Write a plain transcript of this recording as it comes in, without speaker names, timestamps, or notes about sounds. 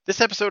This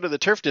episode of the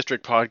Turf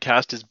District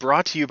podcast is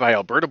brought to you by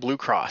Alberta Blue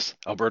Cross.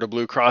 Alberta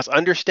Blue Cross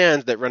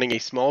understands that running a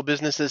small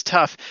business is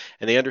tough,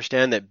 and they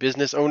understand that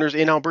business owners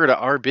in Alberta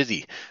are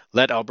busy.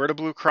 Let Alberta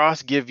Blue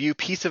Cross give you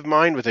peace of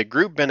mind with a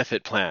group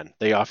benefit plan.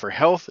 They offer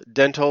health,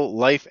 dental,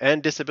 life,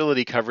 and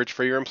disability coverage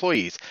for your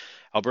employees.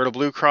 Alberta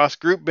Blue Cross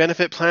group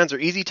benefit plans are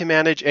easy to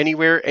manage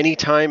anywhere,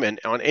 anytime, and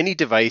on any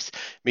device,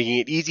 making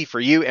it easy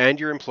for you and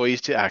your employees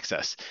to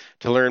access.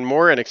 To learn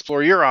more and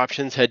explore your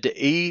options, head to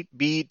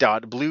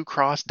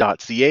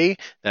ab.bluecross.ca.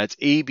 That's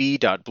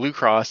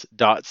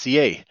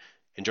ab.bluecross.ca.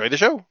 Enjoy the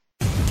show.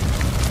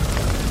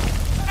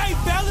 Hey,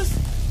 fellas,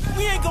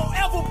 we ain't gonna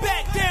ever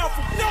back down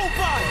from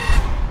nobody.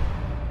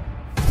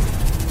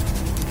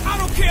 I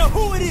don't care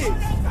who it is.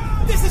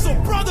 This is a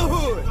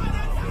brotherhood.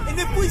 And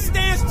if we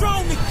stand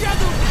strong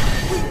together,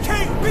 we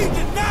can't be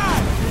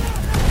denied.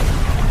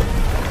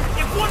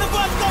 If one of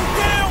us goes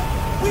down,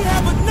 we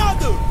have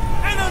another,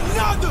 and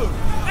another,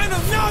 and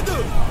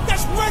another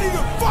that's ready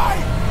to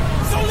fight.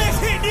 So let's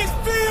hit this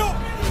field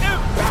and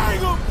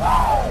bang them,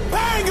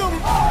 bang them,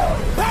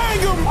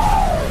 bang them.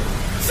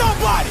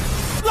 Somebody,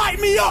 light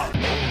me up.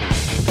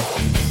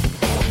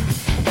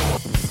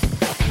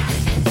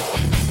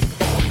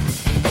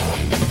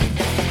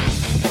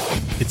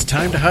 It's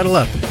time to huddle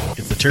up.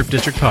 It's the Turf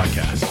District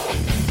podcast.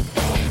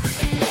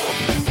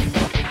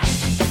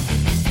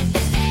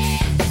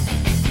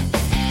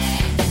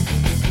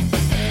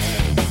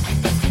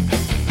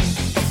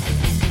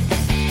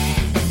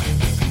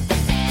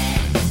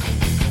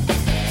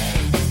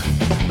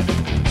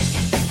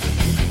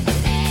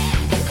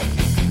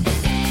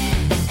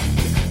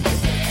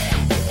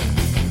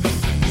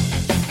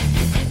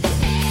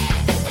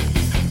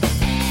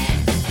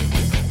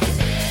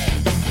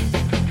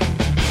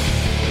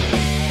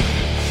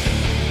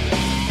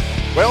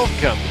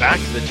 Welcome back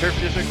to the Turf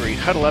District, where we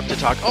huddle up to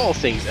talk all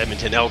things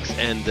Edmonton Elks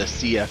and the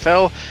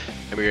CFL.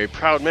 And we're a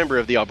proud member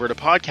of the Alberta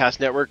Podcast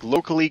Network,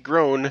 locally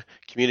grown,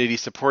 community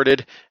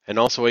supported, and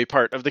also a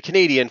part of the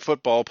Canadian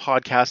Football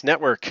Podcast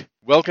Network.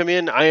 Welcome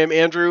in. I am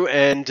Andrew,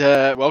 and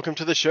welcome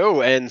to the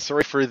show. And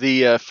sorry for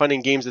the fun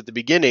and games at the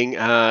beginning.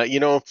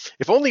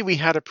 If only we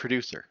had a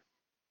producer.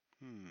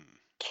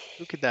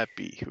 Who could that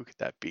be?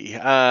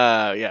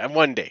 Yeah,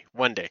 one day.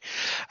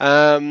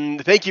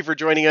 Thank you for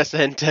joining us,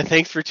 and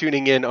thanks for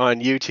tuning in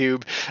on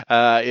YouTube.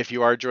 If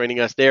you are joining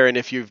us there, and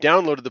if you've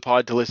downloaded the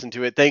pod to listen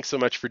to it, thanks so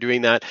much for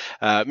doing that.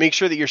 Make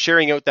sure that you're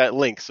sharing out that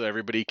link so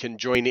everybody can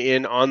join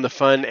in on the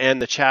fun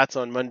and the chats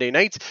on Monday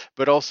nights,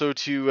 but also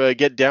to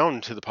get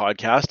down to the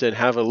podcast and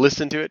have a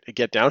listen to it.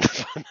 Get down to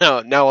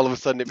fun. Now all of a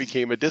sudden it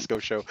became a disco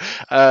show.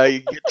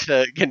 You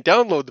can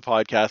download the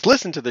podcast,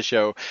 listen to the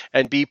show,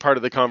 and be part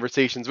of the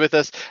conversations with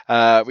us.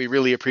 We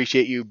really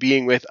appreciate you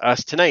being with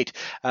us tonight.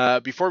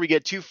 Before we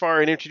get too far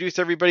and introduce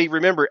everybody,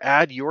 remember,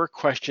 add your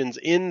questions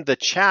in the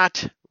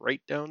chat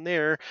right down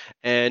there,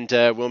 and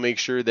we'll make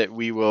sure that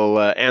we will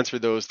answer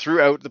those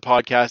throughout the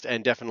podcast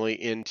and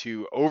definitely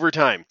into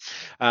overtime.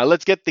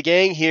 Let's get the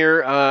gang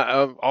here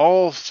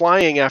all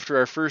flying after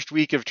our first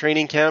week of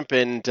training camp,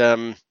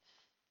 and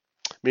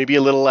maybe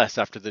a little less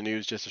after the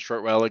news just a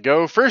short while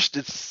ago. First,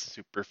 it's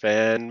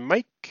Superfan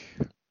Mike.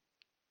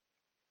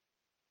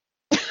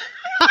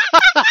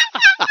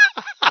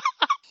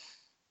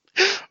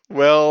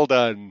 Well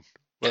done.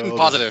 Getting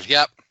positive.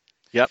 Yep.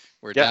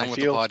 We're Yeah, done with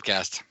the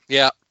podcast.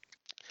 Yeah.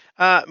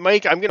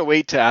 Mike, I'm going to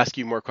wait to ask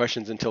you more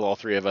questions until all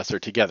three of us are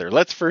together.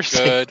 Let's first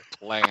Good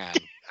plan.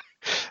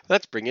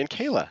 Let's bring in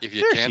Kayla. If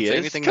you There can't she say is.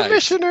 anything nice.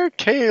 Commissioner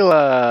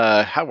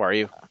Kayla. How are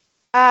you?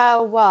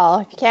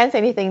 Well, if you can't say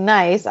anything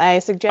nice, I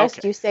suggest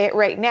Okay. you say it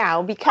right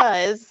now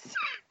because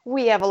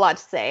we have a lot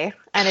to say,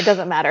 and it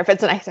doesn't matter if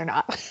it's nice or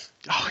not.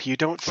 Oh, you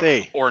don't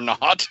say. Or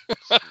not.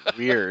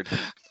 Weird.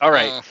 All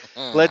right.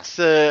 Let's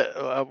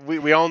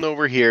we all know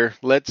we're here.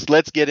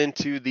 Let's get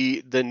into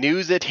the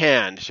news at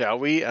hand, shall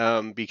we?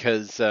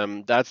 Because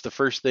that's the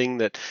first thing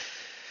that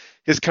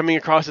is coming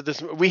across at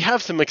this. We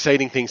have some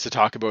exciting things to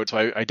talk about,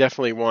 so I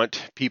definitely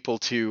want people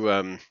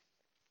to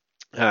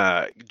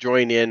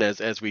join in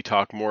as we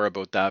talk more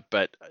about that.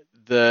 But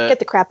Get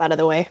the crap out of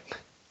the way.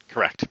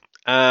 correct.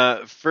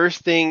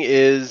 First thing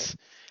is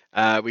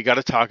we got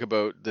to talk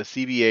about the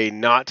CBA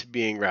not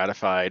being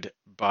ratified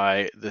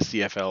by the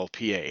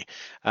CFLPA.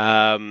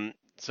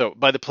 So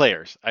by the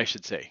players, I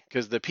should say,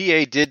 because the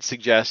PA did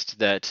suggest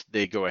that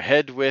they go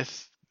ahead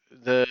with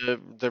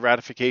the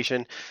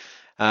ratification.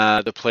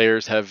 The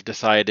players have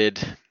decided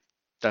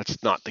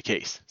that's not the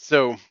case.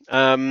 So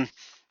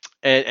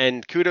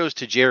and kudos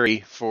to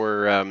Jerry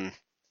for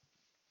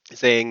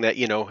saying that,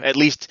 at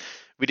least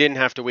we didn't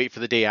have to wait for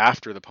the day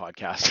after the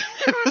podcast.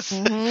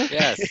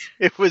 Yes.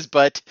 It was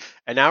but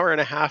an hour and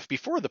a half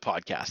before the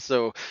podcast.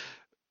 So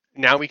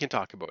now we can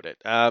talk about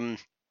it.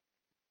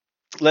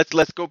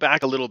 Let's go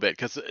back a little bit,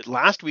 because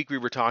last week we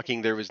were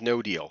talking there was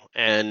no deal,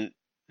 and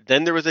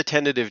then there was a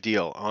tentative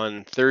deal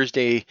on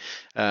Thursday.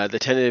 The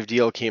tentative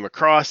deal came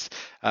across.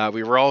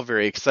 We were all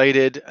very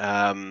excited.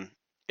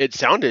 It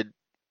sounded,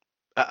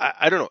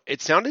 I don't know,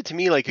 it sounded to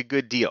me like a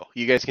good deal.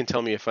 You guys can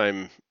tell me if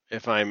I'm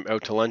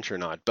out to lunch or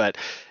not, but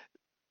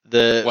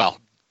Well,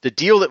 the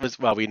deal that was,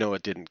 well, we know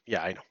it didn't.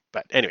 Yeah, I know.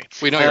 But anyway.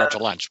 We know you're up to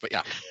lunch, but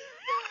yeah.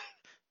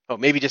 Oh,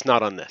 maybe just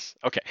not on this.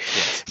 Okay.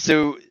 Yes.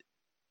 So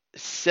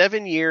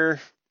 7-year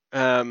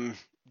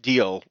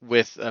deal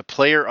with a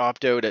player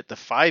opt-out at the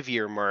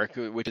 5-year mark,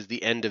 which is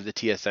the end of the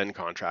TSN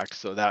contract.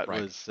 So that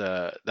was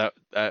to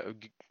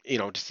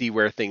see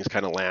where things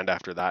kind of land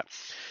after that.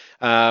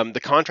 The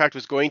contract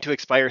was going to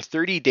expire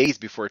 30 days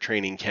before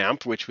training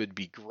camp, which would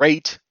be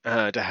great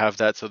to have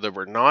that so that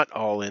we're not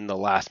all in the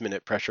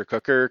last-minute pressure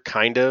cooker,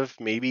 kind of,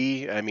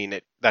 maybe. I mean,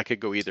 that could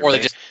go either way. Or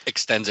they just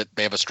extends it.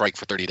 They have a strike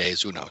for 30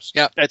 days. Who knows?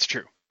 Yeah, that's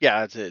true.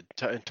 Yeah, it's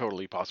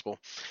totally possible.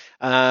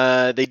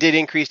 They did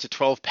increase to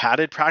 12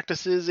 padded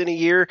practices in a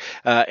year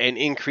and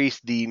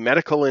increased the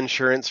medical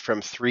insurance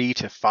from 3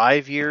 to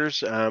 5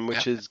 years,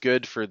 which is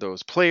good for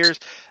those players.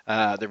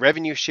 The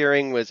revenue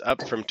sharing was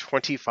up from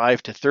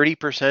 25 to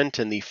 30%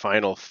 in the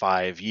final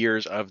 5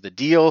 years of the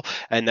deal,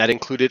 and that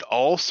included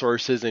all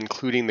sources,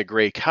 including the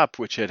Grey Cup,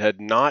 which it had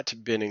not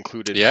been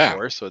included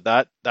before. So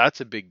that's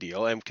a big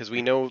deal, and because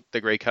we know the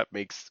Grey Cup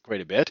makes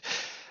quite a bit.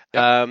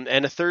 Yep.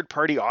 And a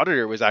third-party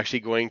auditor was actually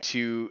going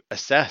to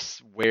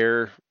assess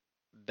where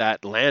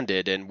that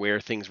landed and where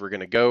things were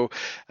going to go.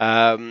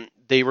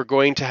 They were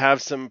going to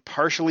have some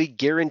partially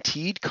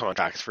guaranteed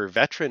contracts for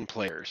veteran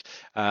players,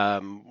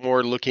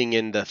 more looking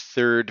in the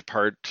third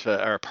part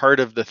or part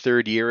of the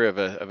third year of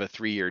a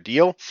 3-year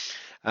deal.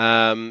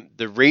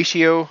 The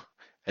ratio,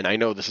 and I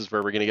know this is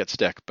where we're going to get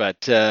stuck,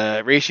 but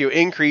ratio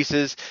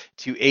increases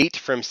to 8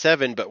 from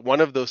 7, but one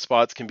of those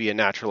spots can be a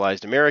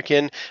naturalized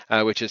American,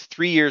 which is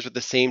 3 years with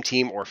the same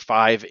team or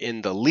 5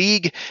 in the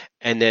league.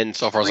 And then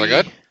so far so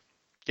good.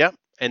 Yep.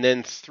 And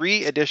then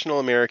 3 additional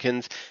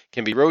Americans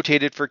can be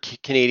rotated for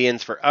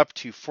Canadians for up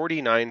to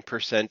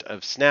 49%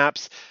 of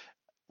snaps.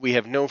 We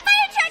have no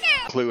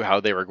clue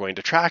how they were going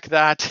to track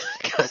that,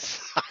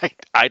 because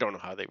I don't know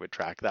how they would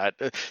track that,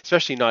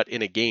 especially not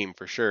in a game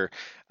for sure.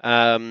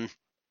 And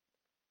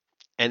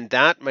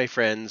that, my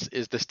friends,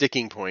 is the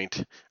sticking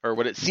point, or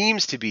what it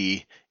seems to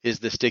be is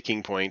the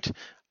sticking point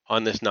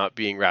on this not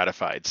being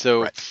ratified.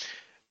 So,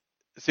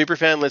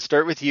 Superfan, let's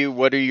start with you.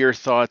 What are your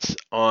thoughts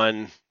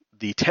on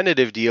the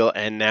tentative deal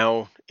and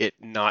now it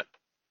not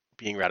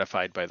being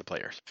ratified by the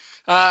players?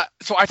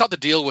 So I thought the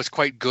deal was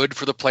quite good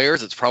for the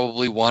players. It's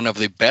probably one of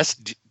the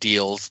best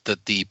deals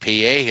that the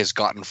PA has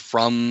gotten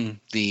from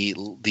the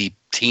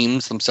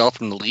teams themselves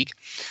in the league,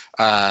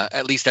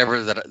 at least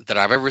ever that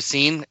I've ever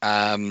seen.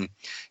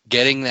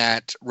 Getting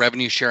that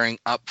revenue sharing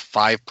up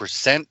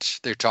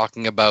 5%. They're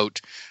talking about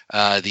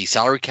the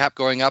salary cap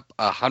going up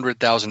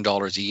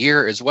 $100,000 a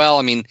year as well.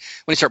 I mean,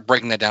 when you start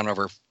breaking that down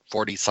over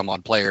 40 some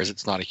odd players,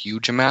 it's not a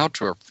huge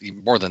amount, or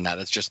even more than that.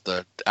 It's just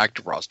the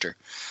active roster.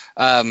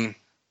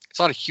 It's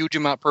not a huge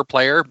amount per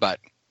player, but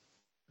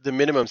the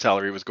minimum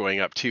salary was going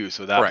up too,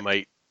 so that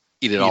might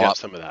eat it all up.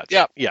 Some of that.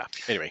 Yeah.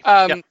 Anyway.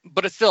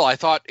 But it's still, I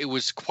thought it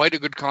was quite a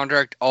good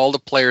contract. All the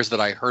players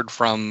that I heard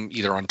from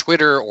either on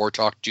Twitter or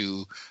talked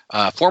to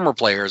former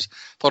players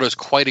thought it was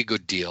quite a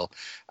good deal.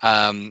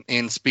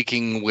 And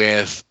speaking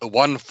with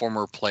one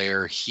former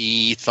player,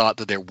 he thought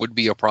that there would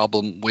be a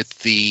problem with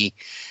the,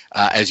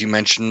 as you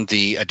mentioned,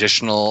 the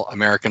additional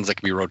Americans that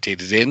can be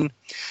rotated in.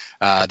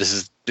 This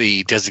is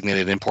the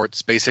designated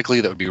imports, basically,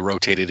 that would be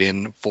rotated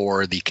in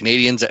for the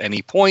Canadians at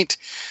any point.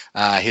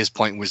 His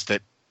point was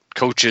that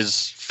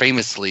coaches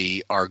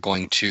famously are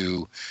going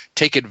to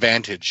take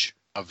advantage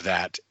of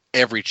that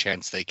every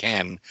chance they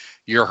can.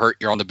 You're hurt,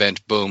 you're on the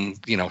bench, boom,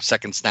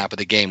 second snap of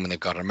the game when they've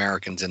got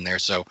Americans in there.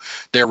 So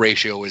their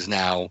ratio is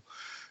now,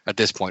 at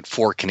this point,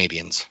 4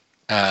 Canadians.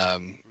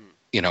 Again,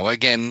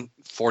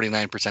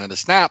 49% of the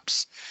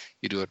snaps,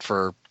 you do it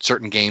for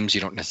certain games, you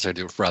don't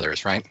necessarily do it for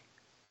others, right?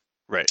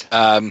 Right.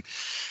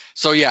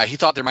 So, yeah, he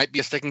thought there might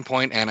be a sticking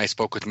point, and I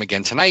spoke with him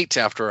again tonight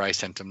after I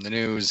sent him the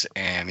news,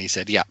 and he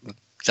said, yeah,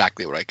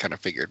 exactly what I kind of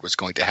figured was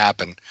going to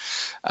happen.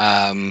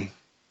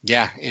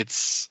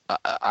 It's.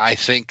 I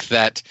think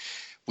that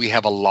we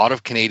have a lot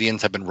of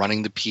Canadians have been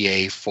running the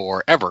PA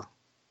forever.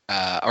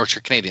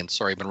 Canadians,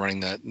 sorry, have been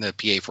running the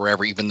PA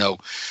forever, even though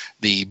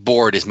the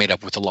board is made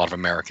up with a lot of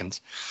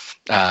Americans.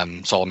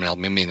 Solomon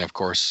El-Mimine, of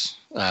course,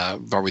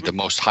 probably the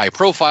most high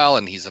profile,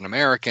 and he's an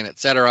American,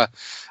 etc.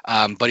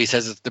 But he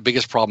says that the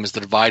biggest problem is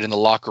the divide in the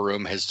locker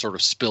room has sort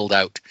of spilled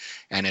out,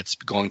 and it's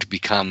going to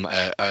become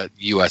a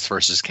U.S.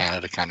 versus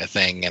Canada kind of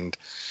thing. And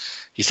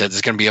he says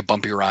it's going to be a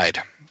bumpy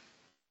ride.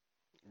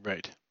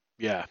 Right.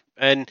 Yeah.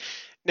 And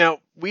now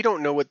we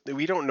don't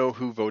know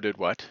who voted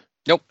what.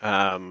 Nope.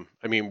 I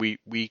mean,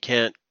 we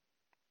can't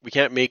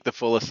make the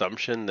full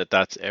assumption that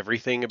that's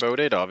everything about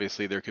it.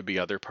 Obviously, there could be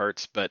other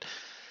parts, but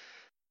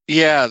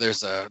yeah,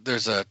 there's a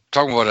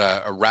talking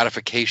about a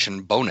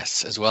ratification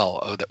bonus as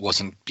well that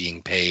wasn't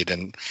being paid,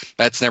 and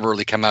that's never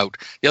really come out.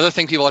 The other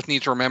thing people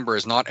need to remember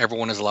is not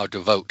everyone is allowed to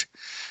vote.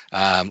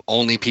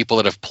 Only people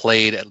that have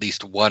played at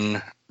least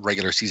one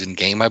regular season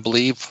game, I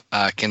believe,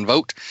 can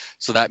vote.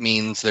 So that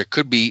means there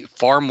could be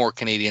far more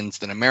Canadians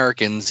than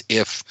Americans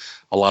if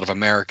a lot of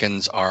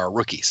Americans are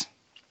rookies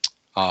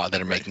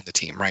that are making the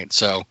team, right?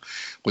 So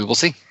we will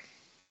see.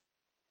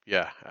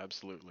 Yeah,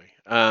 absolutely.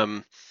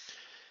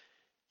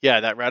 Yeah,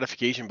 that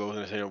ratification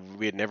bonus,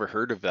 we had never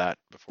heard of that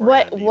before.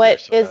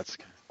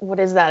 What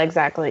is that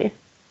exactly?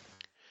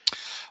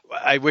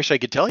 I wish I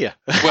could tell you.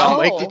 Well,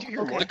 Mike, did you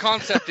hear okay. more? The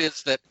concept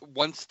is that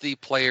once the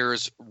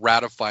players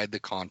ratified the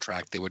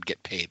contract, they would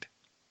get paid.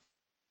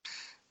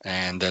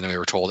 And then we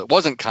were told it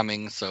wasn't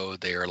coming, so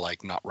they're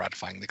like not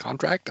ratifying the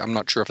contract. I'm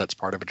not sure if that's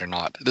part of it or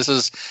not. This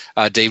is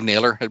Dave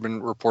Naylor had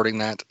been reporting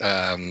that,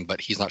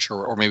 but he's not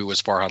sure, or maybe it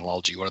was Farhan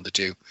Lalji, one of the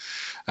two.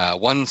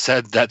 One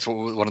said that's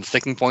what one of the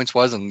sticking points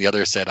was, and the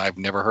other said, I've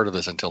never heard of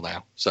this until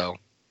now. So,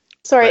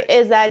 Sorry, Right.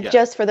 is that Yeah.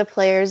 just for the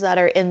players that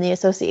are in the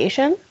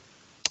association?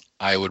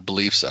 I would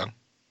believe so.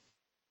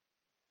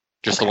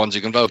 Just Okay. the ones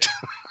who can vote.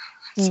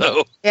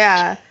 So,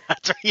 Yeah.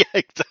 That's right.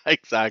 Yeah,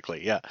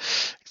 exactly. Yeah,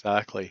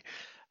 exactly.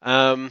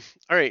 All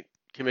right,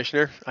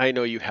 Commissioner, I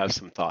know you have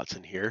some thoughts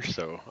in here,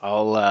 so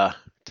I'll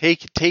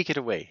take it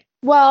away.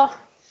 Well,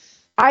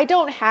 I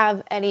don't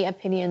have any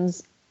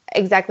opinions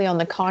exactly on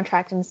the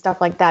contract and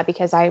stuff like that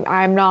because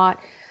I'm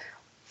not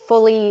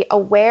fully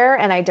aware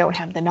and I don't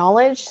have the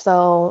knowledge.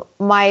 So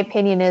my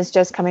opinion is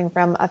just coming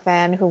from a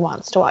fan who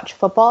wants to watch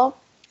football.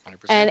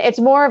 100%. And it's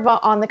more of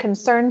on the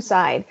concern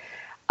side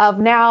of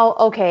now,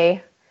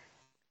 okay,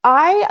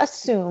 I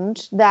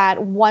assumed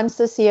that once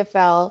the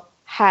CFL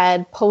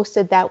had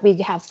posted that we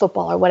have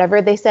football or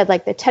whatever, they said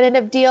like the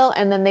tentative deal,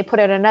 and then they put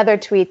out another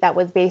tweet that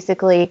was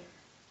basically,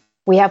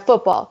 we have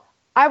football.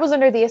 I was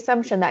under the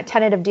assumption that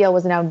tentative deal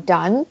was now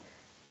done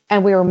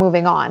and we were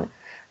moving on.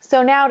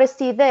 So now to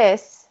see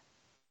this,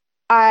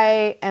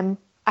 I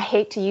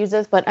hate to use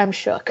this, but I'm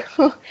shook.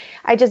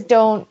 I just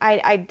don't,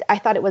 I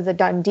thought it was a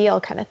done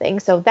deal kind of thing.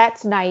 So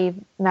that's naive.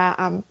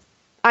 I'm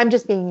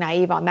just being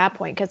naive on that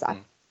point because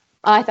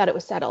I thought it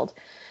was settled.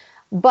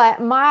 But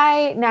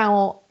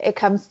now it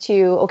comes to,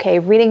 okay,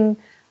 reading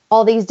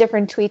all these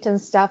different tweets and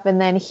stuff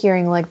and then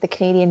hearing like the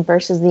Canadian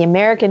versus the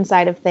American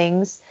side of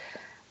things.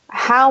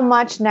 How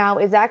much now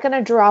is that going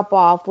to drop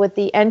off with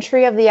the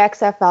entry of the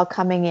XFL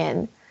coming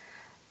in?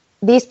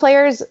 These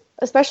players,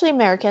 especially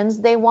Americans,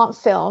 they want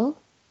film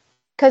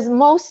because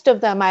most of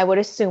them, I would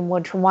assume,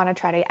 would want to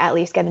try to at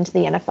least get into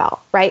the NFL,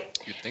 right?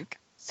 You'd think.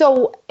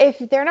 So if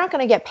they're not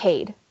going to get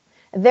paid,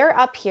 they're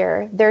up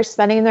here, they're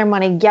spending their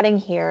money getting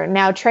here.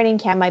 Now training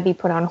camp might be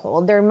put on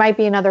hold. There might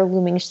be another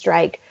looming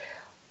strike.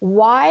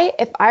 Why,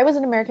 if I was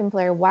an American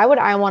player, why would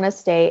I want to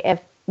stay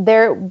if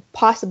there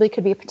possibly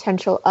could be a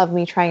potential of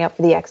me trying out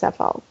for the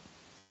XFL?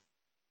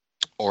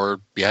 Or,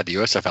 yeah, the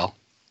USFL.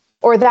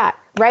 Or that,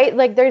 right?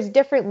 Like there's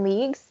different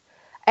leagues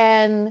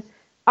and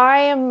I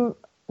am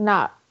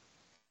not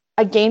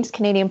against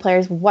Canadian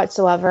players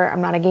whatsoever. I'm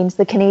not against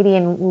the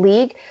Canadian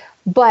league,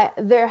 but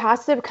there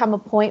has to come a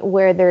point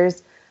where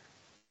there's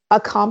a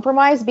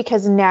compromise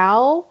because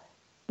now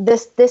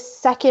this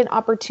second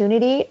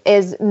opportunity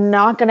is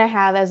not going to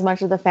have as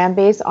much of the fan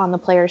base on the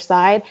player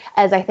side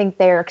as I think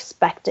they're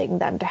expecting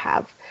them to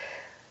have.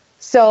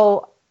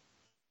 So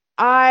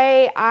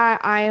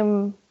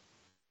I'm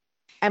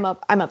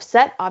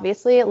upset,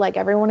 obviously, like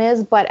everyone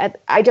is, but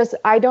I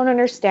don't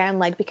understand,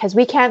 like, because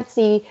we can't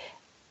see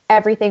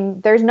everything.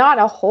 There's not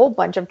a whole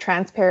bunch of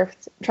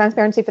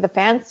transparency for the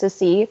fans to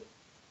see.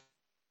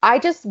 I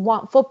just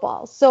want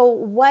football.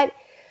 So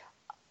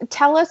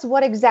tell us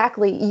what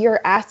exactly you're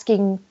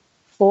asking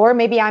for.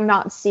 Maybe I'm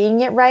not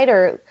seeing it right,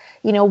 or,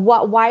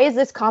 why is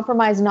this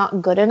compromise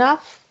not good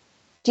enough?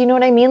 Do you know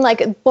what I mean?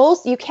 Like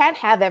both, you can't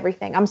have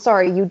everything. I'm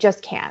sorry, you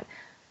just can't.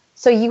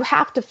 So you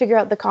have to figure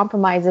out the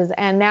compromises.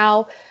 And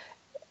now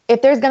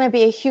if there's going to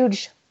be a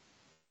huge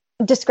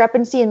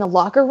discrepancy in the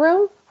locker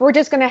room, we're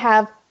just going to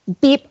have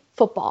beep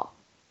football.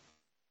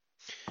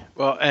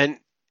 Well, and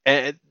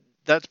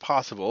that's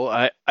possible.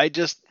 I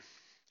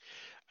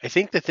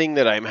think the thing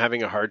that I'm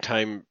having a hard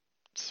time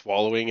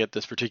swallowing at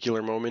this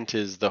particular moment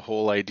is the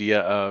whole idea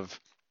of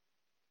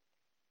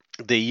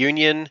the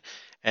union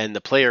and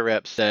the player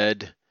rep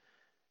said,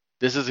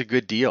 this is a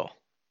good deal.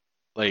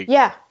 Like,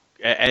 yeah.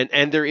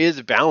 And there is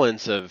a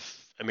balance of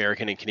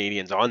American and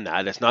Canadians on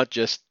that. It's not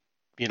just,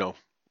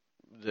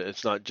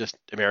 it's not just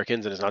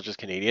Americans and it's not just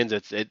Canadians.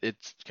 It's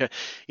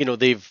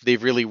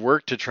they've really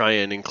worked to try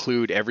and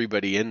include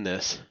everybody in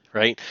this,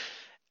 right?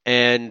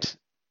 And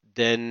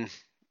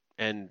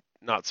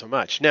not so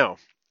much. Now,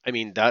 I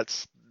mean,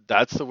 that's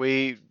the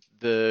way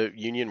the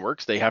union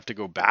works. They have to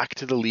go back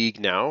to the league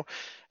now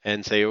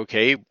and say,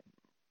 okay,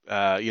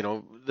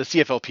 the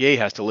CFLPA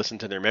has to listen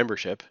to their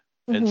membership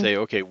and say,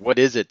 okay, what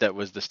is it that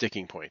was the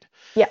sticking point?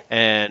 Yeah.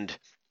 And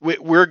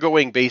we're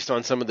going based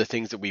on some of the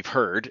things that we've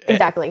heard.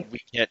 Exactly. We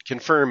can't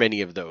confirm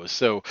any of those.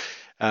 So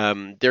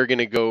they're going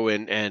to go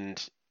and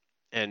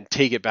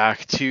take it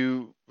back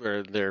to,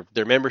 or their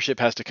membership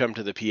has to come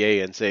to the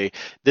PA and say,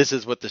 this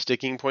is what the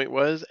sticking point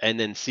was, and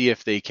then see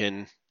if they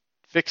can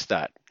fix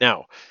that.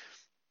 Now,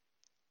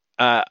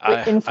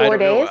 in 4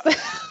 days.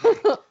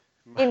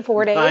 In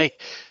 4 days.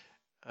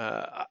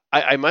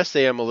 I must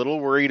say I'm a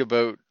little worried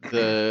about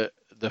the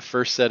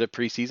first set of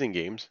preseason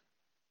games.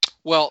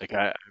 Well,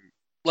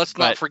 let's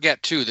not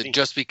forget too that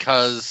just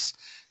because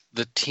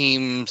the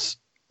teams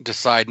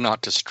decide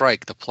not to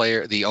strike,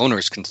 the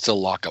owners can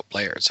still lock up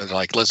players. So they're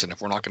like, listen, if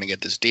we're not going to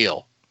get this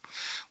deal,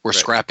 we're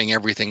scrapping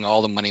everything,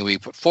 all the money we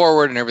put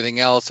forward and everything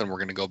else, and we're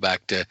going to go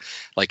back to,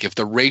 like, if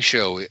the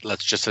ratio,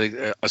 let's just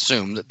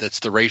assume that that's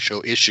the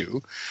ratio issue,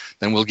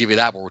 then we'll give you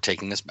that, but we're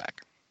taking this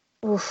back.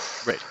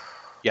 Oof. Right.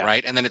 Yeah.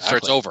 Right. And then it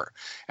starts over.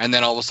 And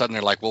then all of a sudden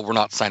they're like, well, we're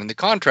not signing the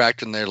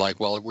contract. And they're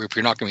like, well, if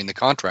you're not going to be in the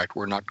contract,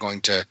 we're not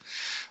going to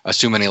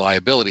assume any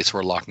liability. So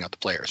we're locking out the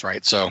players.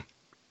 Right. So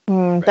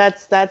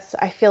that's,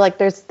 I feel like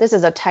this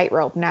is a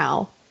tightrope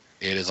now.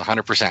 It is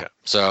 100%.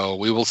 So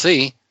we will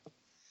see.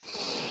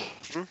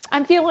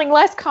 I'm feeling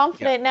less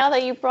confident now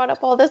that you brought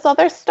up all this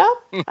other stuff.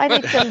 I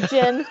need some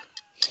gin.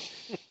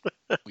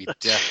 We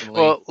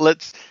definitely. Well,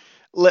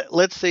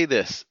 let's say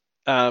this.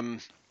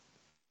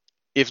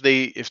 If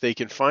they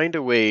can find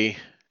a way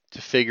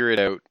to figure it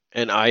out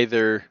and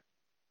either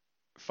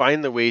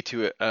find the way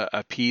to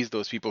appease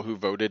those people who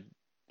voted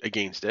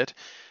against it,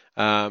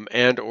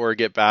 and or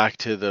get back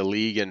to the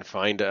league and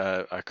find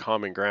a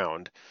common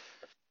ground,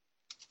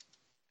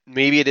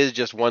 maybe it is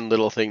just one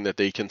little thing that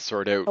they can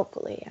sort out.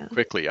 Hopefully, yeah.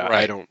 Quickly.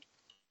 Right.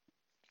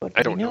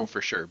 I don't know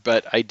for sure,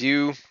 but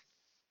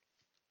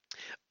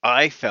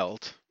I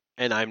felt,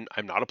 and I'm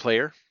not a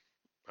player.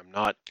 I'm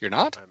not. You're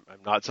not? I'm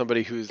not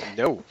somebody who's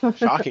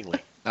shockingly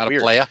not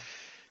weird. A player.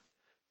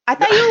 I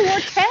thought you wore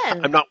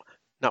 10. I'm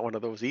not one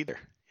of those either.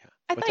 Yeah.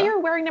 I thought you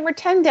were wearing number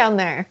 10 down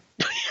there.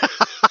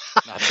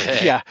 Not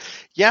today.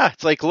 Yeah.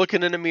 It's like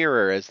looking in a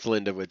mirror, as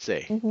Linda would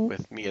say,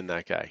 with me and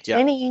that guy. Yeah.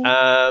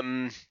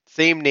 Jenny.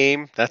 Same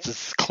name. That's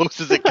as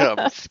close as it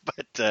comes.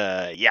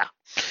 But yeah.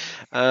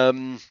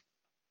 I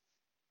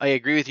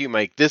agree with you,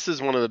 Mike. This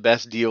is one of the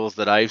best deals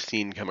that I've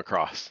seen come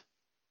across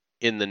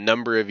in the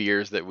number of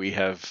years that we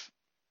have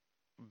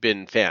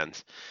been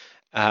fans.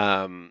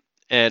 And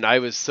I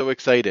was so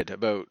excited.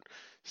 About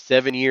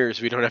 7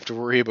 years we don't have to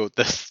worry about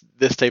this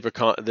type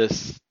of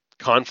this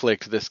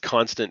conflict, this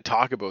constant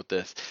talk about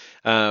this.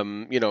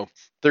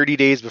 30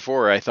 days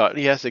before I thought,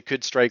 yes, it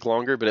could strike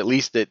longer, but at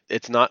least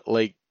it's not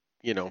like,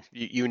 you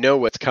know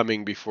what's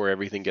coming before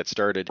everything gets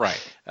started.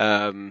 Right.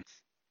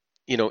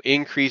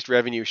 Increased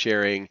revenue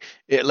sharing,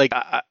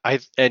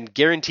 and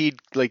guaranteed,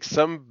 like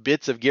some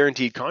bits of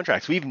guaranteed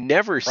contracts. We've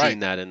never seen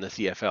that in the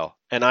CFL.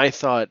 And I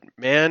thought,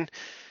 man,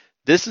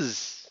 this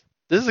is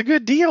a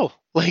good deal.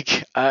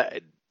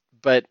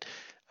 But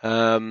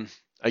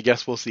I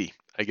guess we'll see.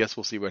 I guess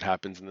we'll see what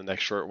happens in the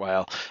next short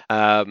while.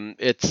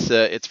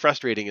 It's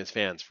frustrating as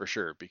fans for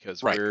sure,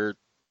 because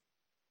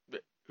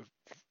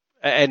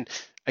and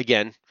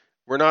again,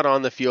 we're not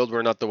on the field.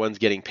 We're not the ones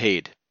getting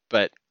paid,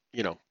 but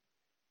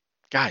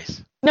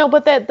guys. No,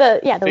 but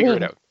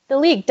the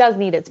league does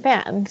need its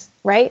fans,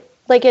 right?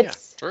 Like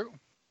it's true.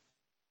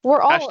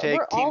 We're all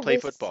team play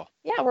football.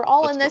 Yeah, we're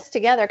all in this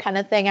together, kind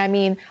of thing. I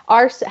mean,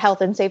 our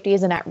health and safety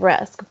isn't at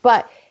risk,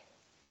 but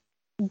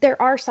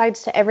there are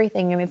sides to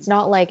everything, and it's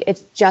not like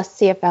it's just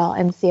CFL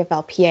and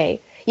CFLPA.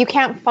 You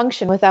can't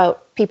function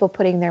without people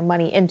putting their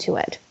money into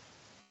it.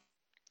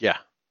 Yeah,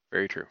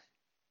 very true.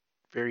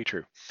 Very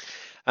true.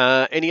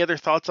 Any other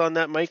thoughts on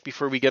that, Mike,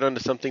 before we get on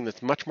to something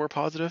that's much more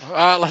positive?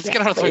 Let's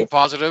get on to something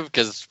positive,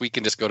 because we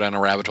can just go down a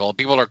rabbit hole.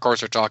 People, of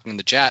course, are talking in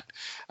the chat.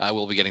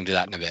 We'll be getting to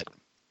that in a bit.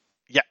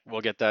 Yeah,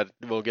 we'll get that.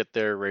 We'll get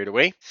there right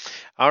away.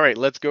 All right,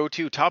 let's go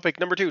to topic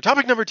number 2.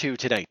 Topic number 2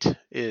 tonight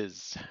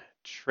is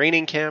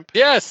training camp.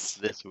 Yes,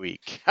 this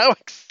week. How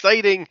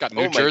exciting! Got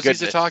New Jerseys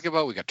to talk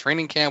about. We got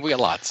training camp. We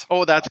got lots.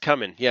 Oh, that's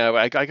coming. Yeah,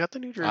 I got the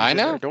New Jersey. I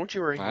know. Don't you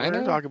worry. We're going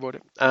to talk about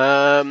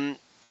it.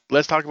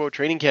 Let's talk about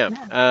training camp.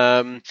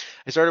 I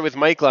started with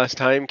Mike last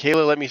time.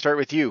 Kayla, let me start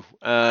with you.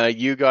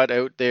 You got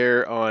out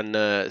there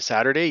on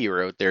Saturday. You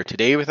were out there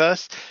today with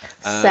us.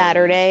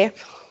 Saturday.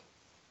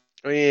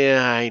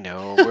 Yeah, I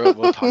know.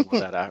 We'll talk about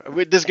that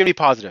after. This is going to be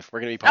positive.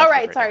 We're going to be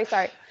positive. All right.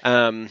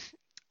 Sorry.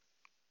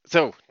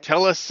 So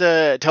tell us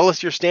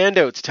your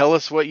standouts. Tell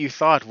us what you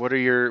thought. What are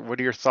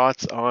your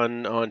thoughts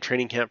on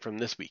training camp from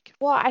this week?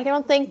 Well, I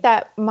don't think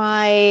that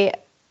my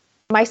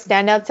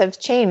standouts have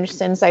changed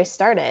since I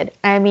started.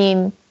 I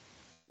mean,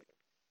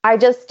 I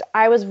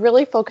was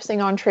really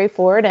focusing on Trey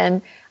Ford,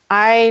 and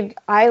I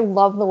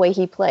love the way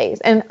he plays.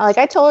 And like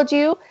I told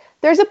you,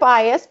 there's a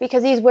bias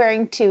because he's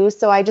wearing 2,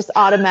 so I just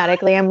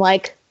automatically am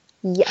like,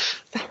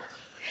 yes.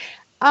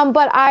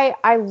 But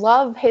I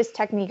love his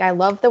technique. I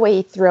love the way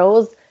he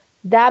throws.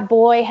 That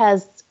boy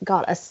has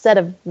got a set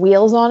of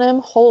wheels on him.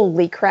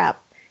 Holy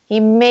crap. He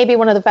may be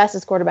one of the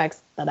fastest quarterbacks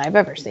that I've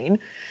ever seen.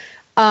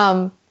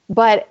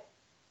 But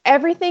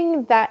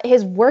everything that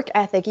his work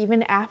ethic,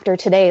 even after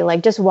today,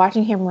 like just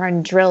watching him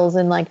run drills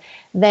and like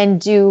then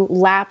do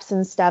laps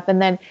and stuff,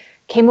 and then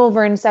came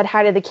over and said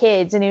hi to the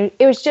kids. And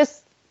it was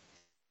just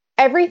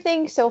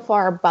everything so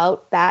far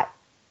about that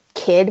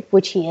kid,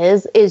 which he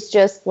is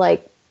just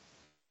like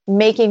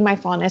making my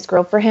fondness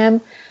grow for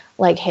him.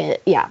 Like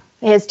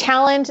his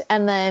talent,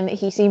 and then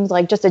he seems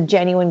like just a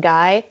genuine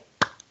guy.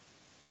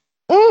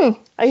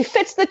 He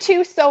fits the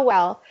 2 so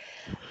well.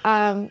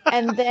 And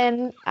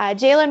then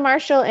Jalen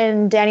Marshall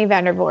and Danny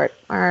Vandervoort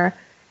are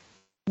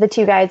the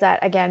 2 guys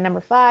at, again, number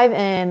 5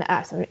 and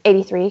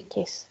 83, in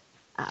case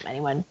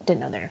anyone didn't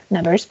know their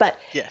numbers. But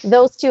yes.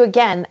 Those 2,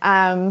 again,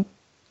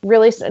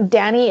 really,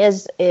 Danny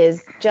is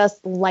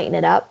just lighting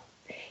it up.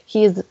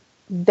 He's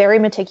very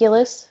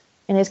meticulous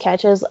in his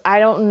catches. I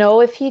don't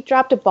know if he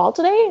dropped a ball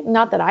today.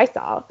 Not that I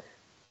saw.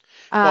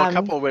 Well, a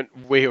couple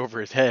went way over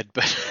his head,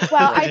 but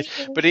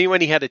but anyone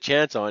he had a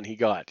chance on, he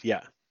got.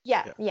 Yeah.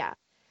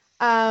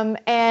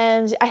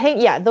 And I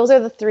think, those are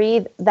the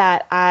three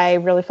that I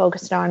really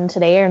focused on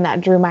today and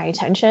that drew my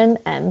attention.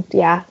 And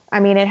I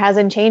mean, it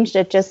hasn't changed.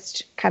 It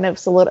just kind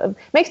of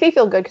makes me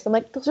feel good because I'm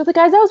like, those are the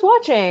guys I was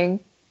watching.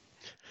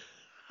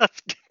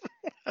 That's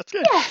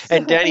good. Yes.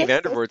 And Danny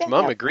Vandervoort's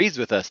mom agrees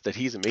with us that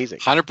he's amazing.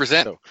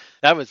 100%. So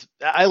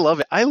I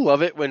love it. I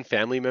love it when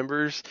family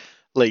members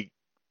like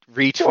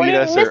retweet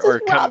us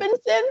or come.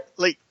 Robinson.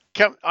 Like,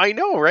 I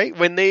know, right?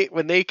 When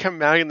they come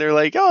back and they're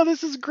like, "Oh,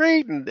 this is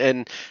great,"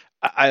 and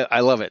I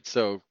love it.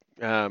 So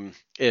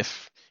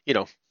if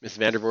Ms.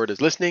 Vandervoort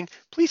is listening,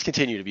 please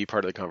continue to be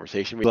part of the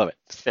conversation. We love it.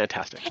 It's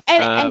fantastic.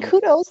 And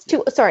kudos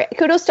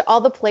to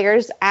all the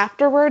players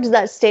afterwards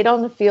that stayed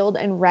on the field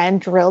and ran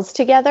drills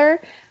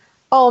together.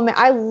 Oh man,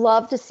 I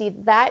love to see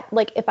that.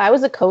 Like, if I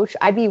was a coach,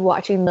 I'd be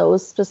watching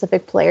those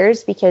specific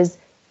players because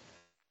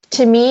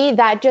to me,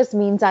 that just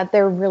means that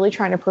they're really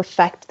trying to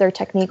perfect their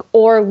technique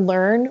or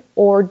learn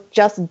or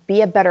just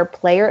be a better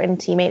player and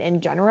teammate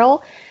in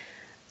general.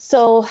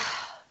 So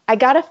I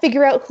got to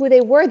figure out who they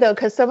were, though,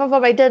 because some of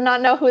them I did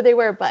not know who they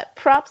were. But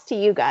props to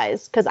you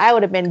guys, because I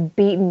would have been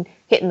beaten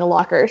hitting the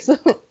lockers.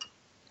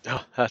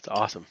 Oh, that's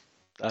awesome.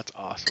 That's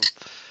awesome.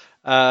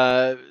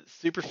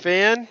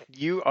 Superfan,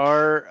 you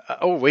are.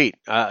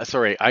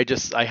 Sorry. I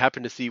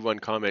happened to see one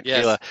comment.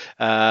 Yes.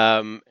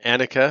 Kayla,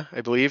 Annika,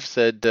 I believe,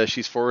 said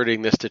she's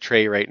forwarding this to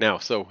Trey right now.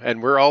 So,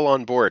 and we're all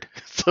on board.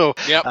 So,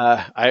 yep.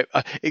 I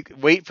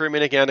wait for a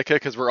minute, Annika,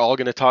 because we're all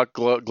going to talk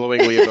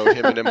glowingly about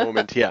him in a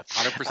moment. Yeah,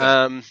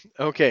 100%.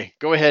 Okay,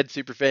 go ahead,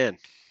 Superfan.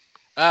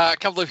 A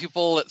couple of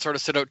people that sort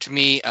of stood out to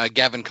me.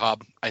 Gavin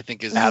Cobb, I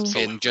think, has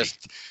been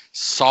just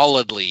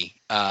solidly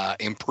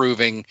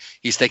improving.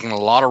 He's taking a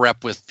lot of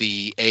rep with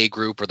the A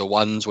group or the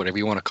ones, whatever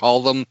you want to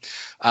call them,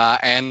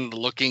 and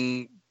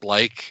looking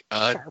like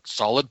a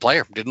solid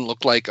player. Didn't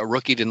look like a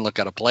rookie, didn't look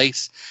out of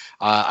place.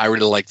 I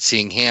really liked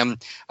seeing him.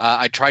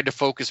 I tried to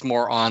focus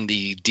more on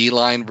the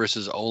D-line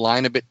versus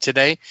O-line a bit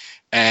today.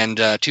 And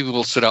two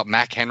people stood out.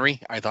 Mac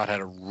Henry, I thought,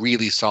 had a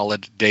really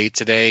solid day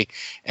today.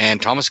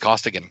 And Thomas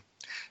Costigan.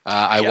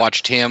 I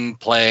watched him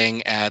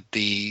playing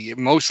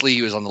mostly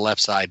he was on the left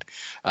side,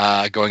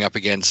 going up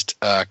against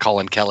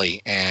Colin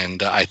Kelly.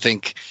 And I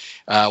think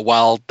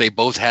while they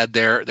both had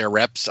their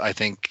reps, I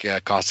think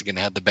Costigan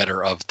had the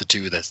better of the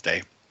two this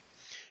day.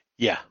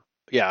 Yeah,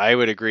 I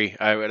would agree.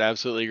 I would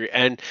absolutely agree.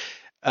 And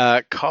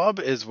Cobb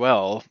as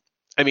well.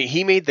 I mean,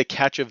 he made the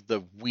catch of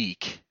the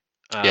week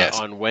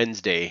on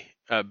Wednesday.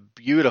 A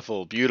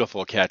beautiful,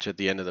 beautiful catch at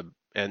the end of the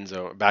end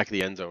zone, back of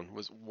the end zone. It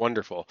was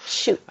wonderful.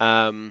 Shoot.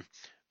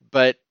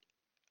 But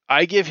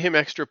I give him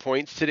extra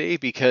points today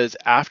because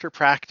after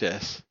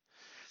practice,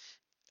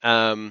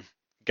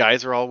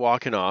 guys are all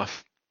walking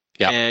off.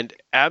 Yep. And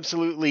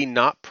absolutely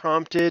not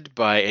prompted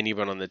by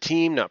anyone on the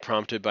team, not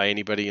prompted by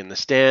anybody in the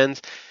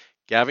stands.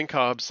 Gavin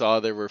Cobb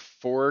saw there were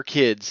 4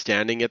 kids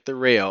standing at the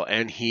rail,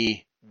 and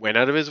he went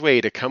out of his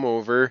way to come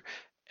over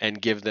and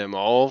give them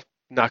all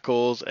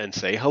knuckles and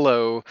say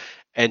hello.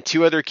 And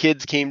 2 other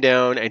kids came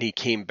down, and he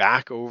came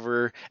back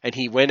over, and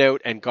he went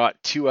out and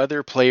got 2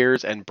 other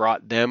players and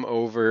brought them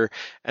over.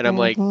 And I'm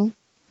like,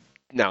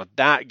 now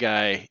that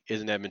guy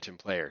is an Edmonton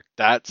player.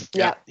 That's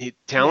he's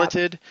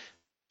talented,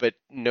 but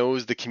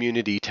knows the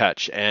community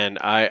touch. And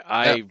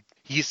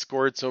he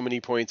scored so many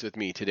points with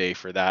me today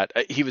for that.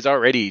 He was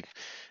already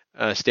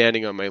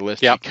standing on my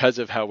list because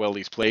of how well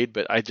he's played,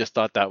 but I just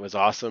thought that was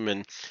awesome.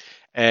 And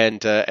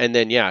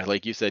then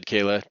like you said,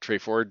 Kayla, Trey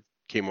Ford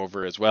came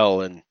over as well,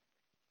 and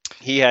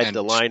he had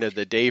the line of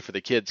the day for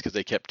the kids because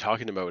they kept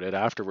talking about it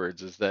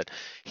afterwards, is that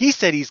he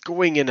said he's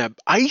going in an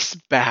ice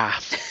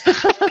bath.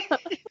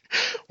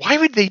 Why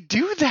would they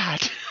do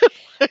that?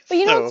 But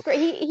what's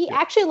great? He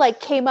actually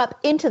came up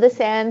into the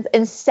sands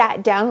and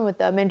sat down with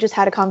them and just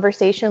had a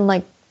conversation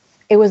like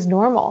it was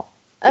normal.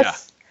 I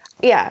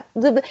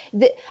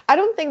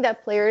don't think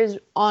that players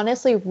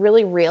honestly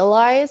really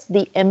realize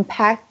the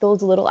impact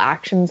those little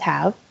actions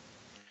have.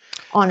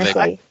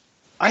 Honestly.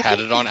 I had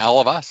it on all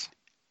of us.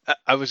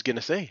 I was going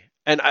to say.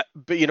 But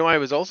I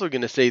was also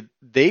going to say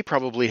they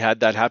probably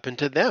had that happen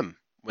to them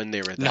when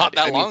they were not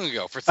that long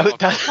ago for some of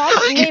them.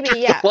 Maybe,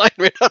 the line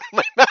right out of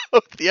my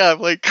mouth.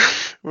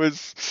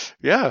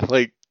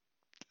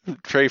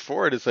 Trey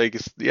Ford is like,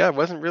 it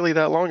wasn't really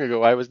that long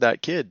ago. I was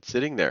that kid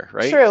sitting there,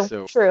 right? True.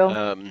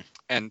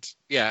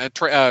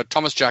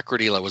 Thomas Jack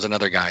Gradila was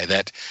another guy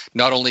that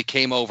not only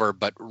came over,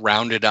 but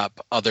rounded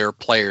up other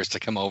players to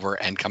come over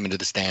and come into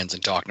the stands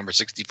and talk. Number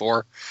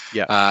 64.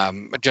 Yeah.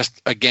 Just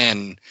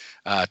again,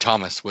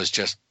 Thomas was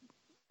just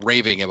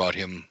raving about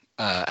him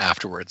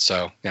afterwards.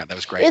 So yeah, that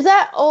was great. Is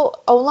that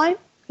O-line?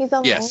 He's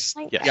on the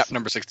O-line? Yes. Yep,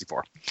 number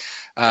 64.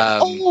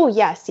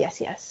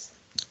 Yes.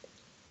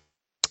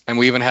 And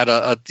we even had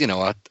a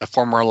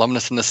former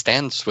alumnus in the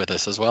stands with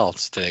us as well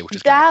today, which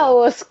is that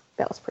was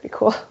pretty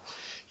cool.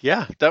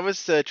 Yeah, that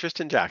was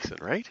Tristan Jackson,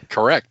 right?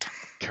 Correct.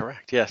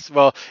 Correct. Yes.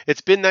 Well,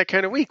 it's been that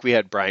kind of week. We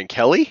had Brian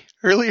Kelly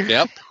earlier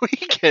Yep. in the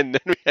week, and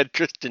then we had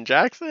Tristan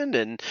Jackson,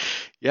 and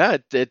yeah,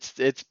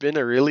 it's been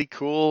a really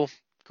cool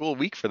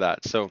week for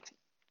that. So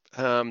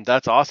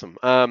that's awesome.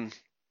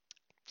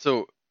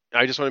 So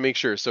I just want to make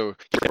sure. So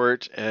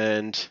Court,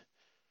 and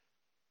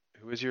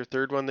who was your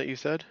third one that you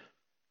said?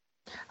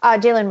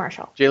 Jalen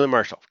Marshall. Jalen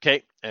Marshall.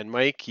 Okay. And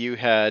Mike, you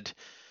had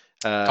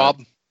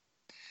Cobb,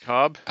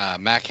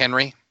 Mac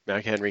Henry,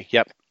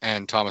 Yep.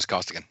 and Thomas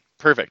Costigan.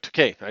 Perfect.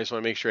 Okay. I just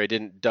want to make sure I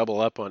didn't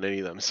double up on any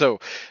of them. So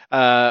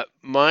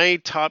my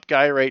top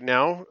guy right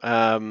now,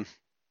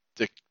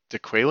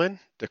 DeQuellen,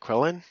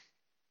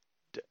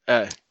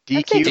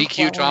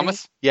 DQ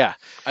Thomas. Yeah.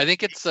 I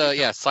think it's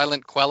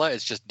Silent Quella.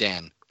 It's just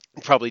Dan.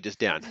 Probably just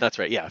Dan. That's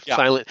right. Yeah.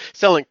 Yeah.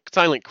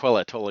 Silent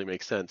Quella totally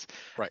makes sense.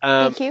 Right.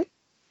 DQ?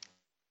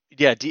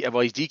 Yeah.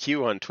 Well, he's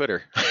DQ on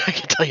Twitter. I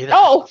can tell you that.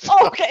 Oh,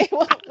 okay.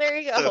 Well, there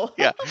you go. So,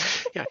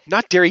 yeah.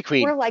 Not Dairy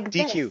Queen. We're like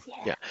DQ. This,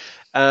 yeah.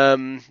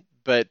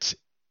 But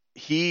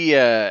he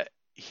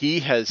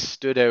has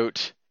stood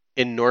out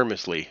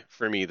enormously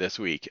for me this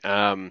week.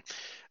 I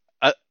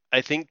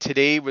think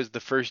today was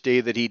the first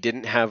day that he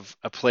didn't have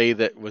a play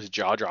that was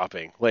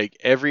jaw-dropping. Like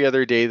every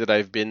other day that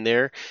I've been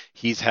there,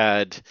 he's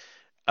had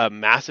a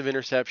massive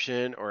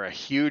interception or a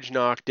huge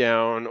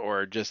knockdown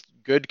or just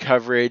good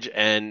coverage.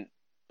 And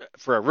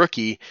for a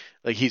rookie,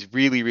 like he's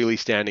really, really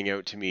standing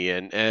out to me.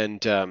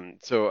 And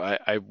so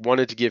I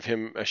wanted to give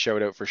him a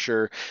shout out for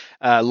sure.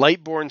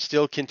 Lightbourne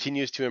still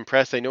continues to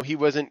impress. I know he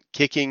wasn't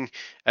kicking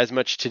as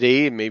much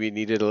today, maybe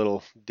needed a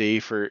little day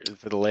for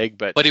the leg,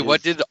 but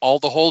what did all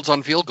the holds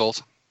on field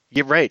goals?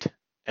 You're right.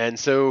 And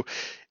so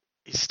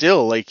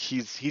still like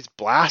he's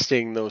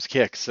blasting those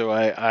kicks. So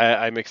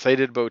I'm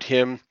excited about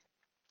him.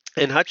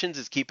 And Hutchins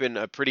is keeping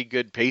a pretty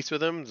good pace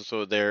with him,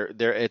 so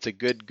it's a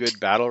good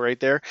battle right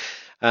there.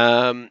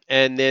 And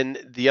then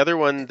the other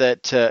one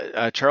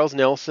that Charles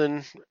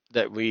Nelson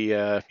that we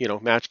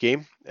match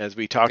game as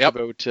we talked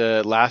about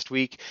last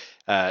week,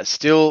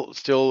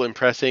 still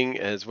impressing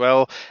as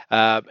well.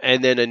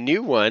 And then a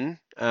new one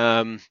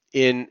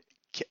in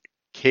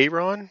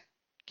Kayron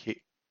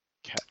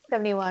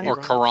 71 or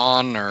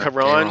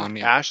Karan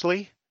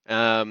Ashley.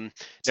 Now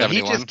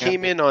he just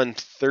came in on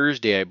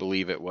Thursday, I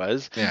believe it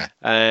was. Yeah.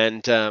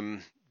 And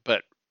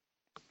but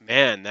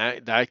man,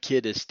 that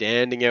kid is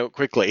standing out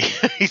quickly.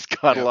 He's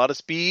got a lot of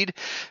speed,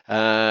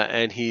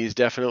 and he's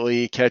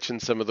definitely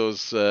catching some of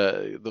those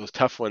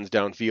tough ones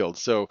downfield.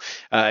 So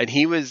and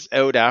he was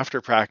out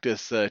after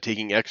practice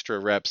taking extra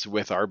reps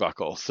with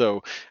Arbuckle.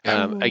 So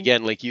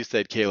again, like you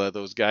said, Kayla,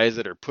 those guys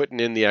that are putting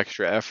in the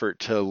extra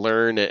effort to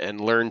learn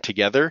and learn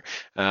together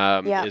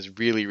is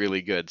really,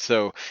 really good.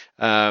 So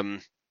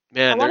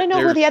man, I want to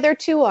know who the other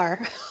two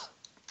are.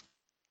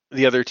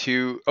 The other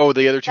two that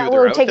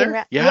are out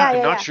there?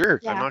 I'm not sure.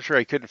 Yeah. I'm not sure.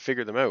 I couldn't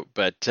figure them out.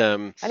 But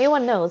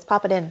anyone knows,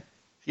 pop it in.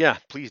 Yeah,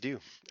 please do.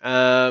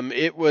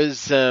 It was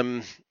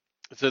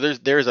so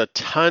there's a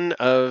ton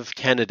of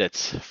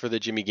candidates for the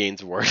Jimmy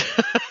Gaines Award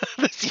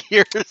this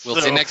year. We'll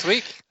see next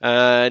week.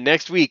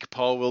 Next week,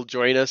 Paul will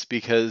join us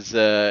because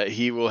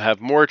he will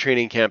have more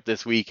training camp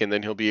this week, and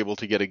then he'll be able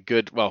to get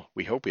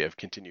we hope we have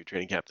continued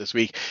training camp this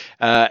week,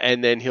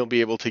 and then he'll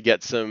be able to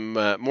get some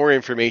more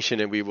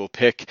information, and we will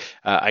pick.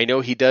 I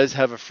know he does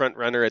have a front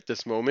runner at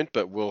this moment,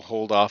 but we'll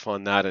hold off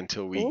on that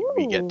until we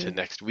get to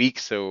next week,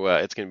 so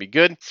it's going to be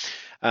good.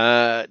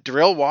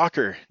 Darrell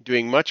Walker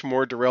doing much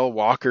more Darrell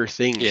Walker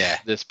things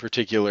this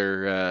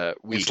particular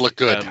week. It's looked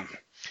good.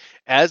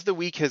 As the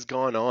week has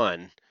gone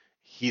on,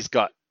 he's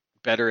got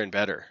better and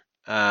better.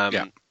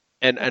 And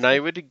I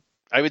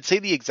would say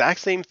the exact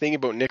same thing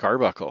about Nick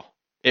Arbuckle.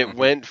 It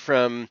went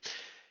from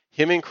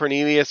him and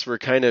Cornelius were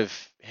kind of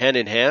hand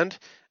in hand,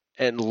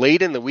 and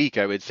late in the week,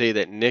 I would say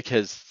that Nick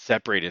has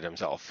separated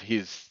himself.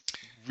 He's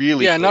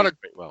really played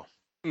quite well.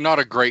 Not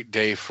a great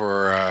day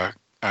for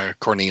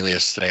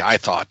Cornelius today, I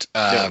thought.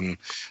 A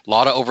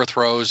lot of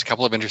overthrows, a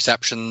couple of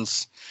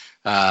interceptions,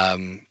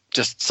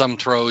 just some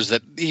throws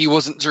that he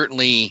wasn't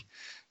certainly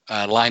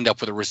lined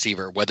up with a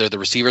receiver, whether the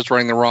receiver's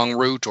running the wrong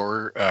route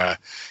or,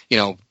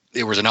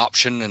 there was an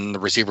option and the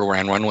receiver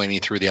ran one way and he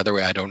threw the other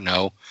way. I don't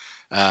know.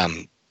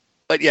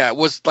 But yeah, it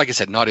was, like I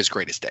said, not his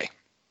greatest day.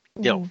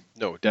 No,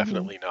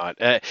 definitely not.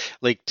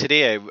 Like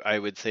today, I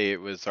would say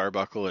it was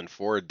Arbuckle and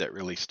Ford that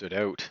really stood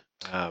out.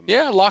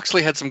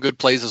 Loxley had some good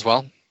plays as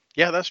well.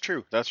 Yeah, that's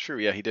true.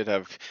 Yeah, he did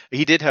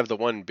have the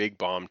one big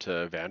bomb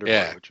to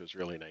Vanderbilt, which was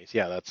really nice.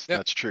 Yeah,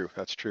 that's true.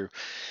 That's true.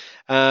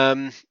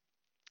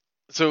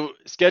 So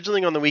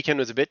scheduling on the weekend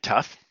was a bit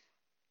tough.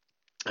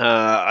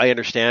 I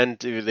understand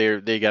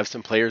they have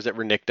some players that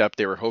were nicked up.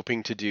 They were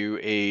hoping to do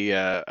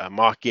a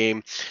mock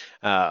game,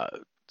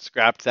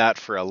 scrapped that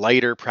for a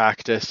lighter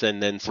practice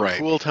and then some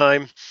pool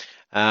time.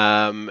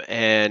 And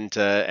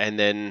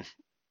then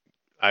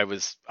I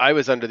was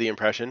under the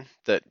impression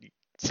that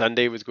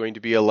Sunday was going to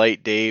be a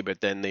light day, but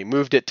then they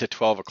moved it to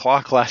 12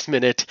 o'clock last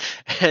minute,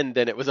 and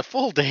then it was a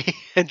full day.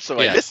 And so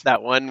I missed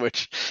that one,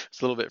 which was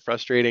a little bit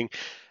frustrating.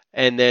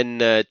 And then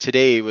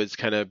today was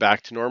kind of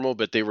back to normal,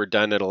 but they were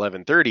done at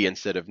 11:30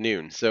 instead of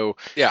noon. So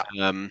Yeah.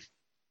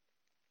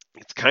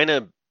 It's kind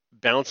of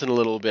bouncing a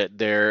little bit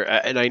there.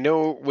 And I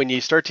know when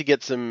you start to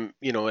get some,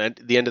 at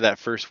the end of that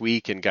first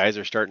week and guys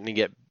are starting to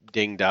get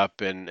dinged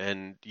up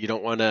and you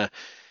don't want to,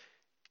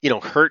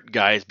 hurt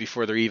guys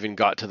before they're even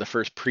got to the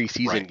first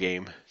preseason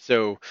game.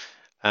 So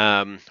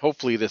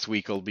hopefully this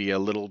week will be a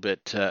little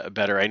bit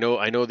better. I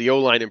know the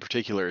O-line in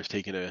particular has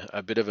taken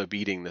a bit of a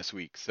beating this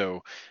week.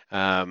 So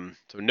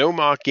no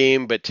mock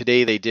game, but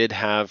today they did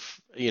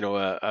have,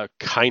 a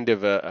kind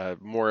of a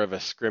more of a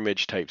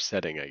scrimmage type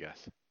setting, I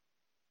guess.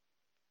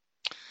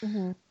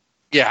 Mm-hmm.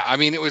 Yeah, I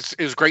mean, it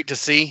was great to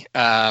see.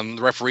 The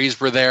referees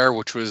were there,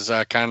 which was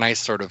kind of nice,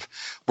 sort of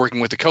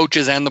working with the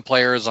coaches and the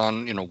players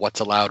on, what's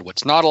allowed,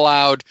 what's not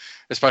allowed,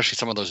 especially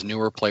some of those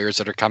newer players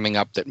that are coming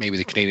up that maybe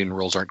the Canadian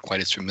rules aren't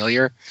quite as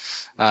familiar.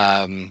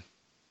 I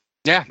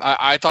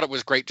thought it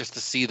was great just to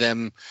see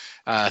them.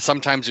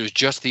 Sometimes it was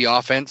just the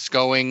offense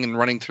going and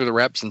running through the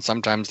reps, and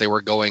sometimes they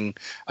were going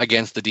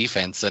against the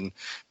defense, and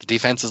the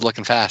defense is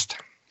looking fast.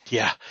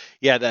 Yeah.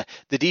 The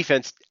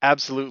defense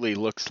absolutely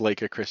looks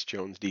like a Chris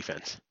Jones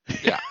defense.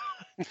 Yeah.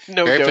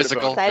 No very doubt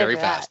physical, about it. very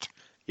fast.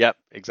 Yep,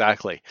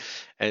 exactly.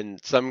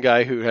 And some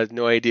guy who has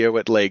no idea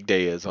what leg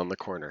day is on the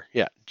corner.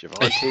 Yeah,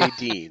 Javonte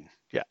Dean.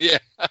 Yeah. Yeah.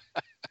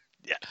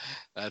 Yeah.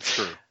 That's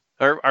true.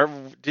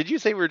 Did you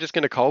say we were just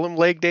going to call him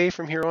leg day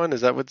from here on?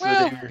 Is that what's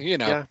the day?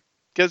 Yeah.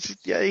 Because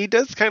he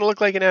does kind of look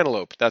like an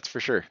antelope. That's for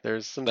sure.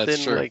 There's some That's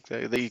thin, true. like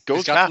he goes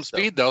He's got fast. some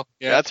speed though.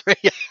 Yeah. That's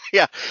right.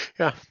 Yeah.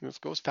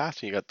 It goes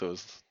fast when you got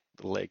those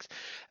legs.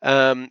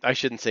 I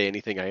shouldn't say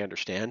anything I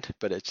understand,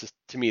 but it's just,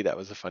 to me, that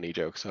was a funny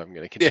joke, so I'm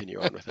going to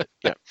continue on with it.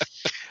 Yeah.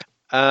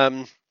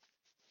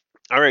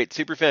 All right,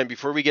 Superfan,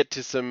 before we get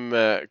to some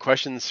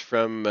questions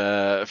from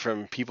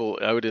people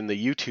out in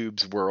the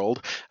YouTube's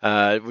world,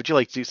 would you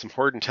like to do some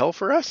Hoard and Tell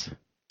for us?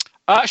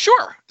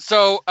 Sure.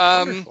 So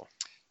Wonderful.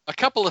 a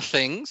couple of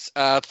things.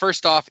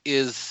 First off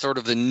is sort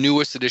of the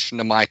newest addition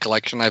to my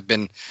collection. I've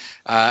been,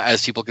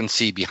 as people can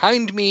see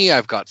behind me,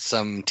 I've got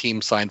some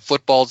team signed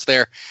footballs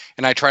there,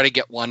 and I try to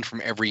get one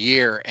from every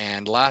year.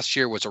 And last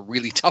year was a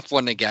really tough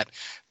one to get.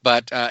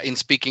 But in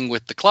speaking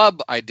with the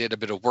club, I did a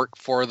bit of work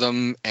for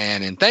them,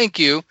 and in thank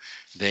you,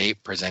 they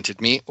presented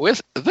me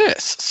with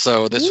this.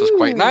 So this was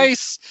quite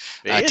nice.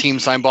 Team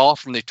signed ball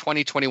from the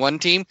 2021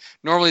 team.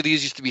 Normally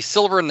these used to be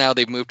silver, and now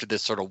they've moved to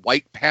this sort of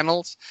white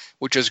panels,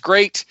 which is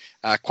great.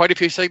 Quite a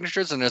few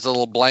signatures, and there's a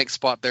little blank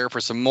spot there for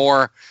some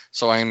more.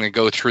 So I'm going to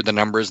go through the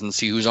numbers and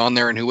see who's on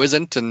there and who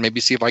isn't, and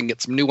maybe see if I can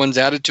get some new ones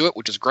added to it,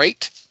 which is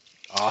great.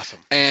 Awesome.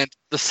 And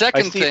the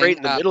second thing, right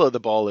in the middle of the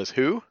ball is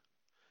who?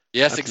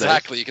 Yes, That's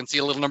exactly. Nice. You can see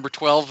a little number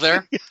 12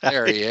 there.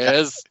 There he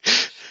is.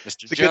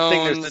 Mr. It's a Jones. good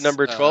thing there's the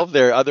number 12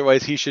 there.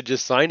 Otherwise, he should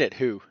just sign it.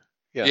 Who?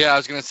 Yeah, I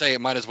was going to say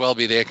it might as well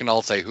be. They can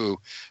all say who.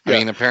 I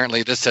mean,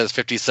 apparently this says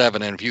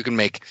 57, and if you can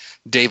make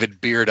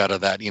David Beard out of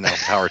that,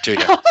 power to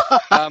you.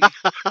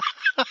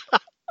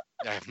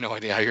 I have no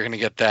idea how you're going to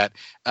get that.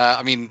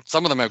 I mean,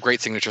 some of them have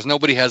great signatures.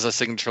 Nobody has a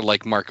signature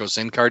like Marco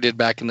Sincar did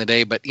back in the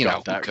day, but, who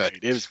could? Right.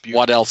 It was beautiful.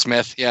 Waddell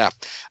Smith, yeah.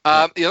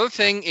 The other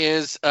thing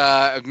is,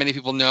 many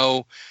people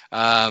know,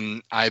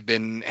 I've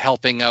been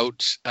helping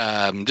out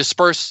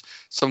disperse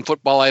some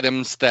football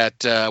items that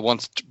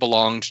once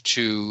belonged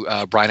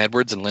to Brian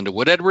Edwards and Linda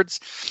Wood Edwards.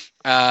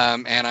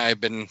 And I've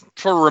been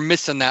sort of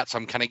remiss in that, so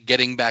I'm kind of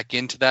getting back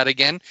into that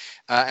again.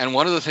 And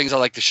one of the things I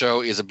like to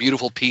show is a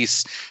beautiful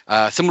piece,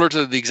 similar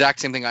to the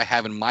exact same thing I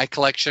have in my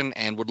collection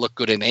and would look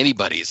good in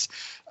anybody's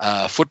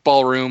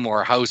football room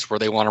or house where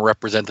they want to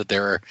represent that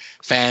they're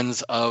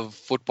fans of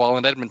football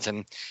in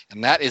Edmonton.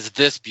 And that is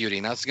this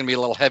beauty. Now, it's going to be a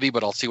little heavy,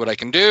 but I'll see what I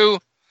can do.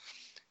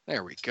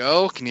 There we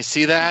go. Can you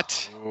see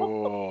that?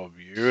 Oh,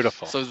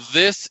 beautiful. So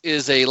this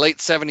is a late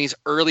 70s,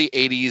 early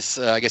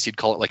 80s, I guess you'd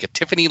call it like a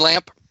Tiffany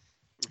lamp.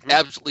 Mm-hmm.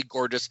 Absolutely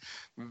gorgeous.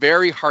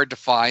 Very hard to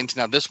find.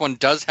 Now, this one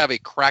does have a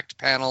cracked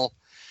panel.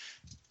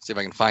 Let's see if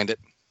I can find it.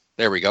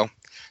 There we go.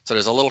 So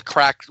there's a little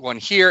cracked one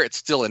here. It's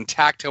still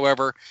intact,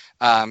 however,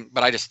 but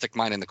I just stick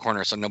mine in the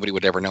corner so nobody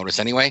would ever notice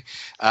anyway.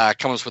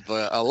 Comes with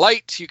a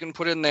light you can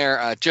put in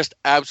there. Just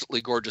absolutely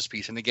gorgeous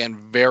piece. And again,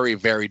 very,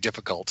 very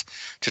difficult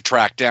to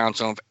track down.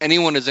 So if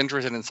anyone is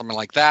interested in something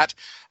like that,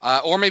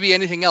 or maybe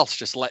anything else,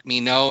 just let me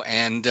know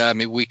and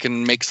maybe we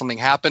can make something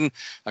happen.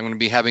 I'm going to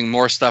be having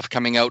more stuff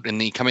coming out in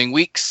the coming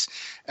weeks.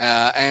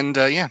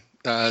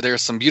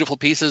 There's some beautiful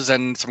pieces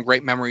and some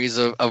great memories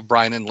of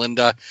Brian and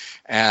Linda.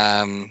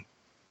 I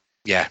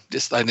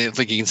don't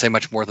think you can say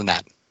much more than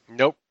that.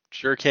 Nope,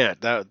 sure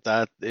can't.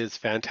 That is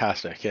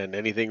fantastic, and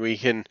anything we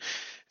can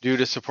do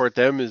to support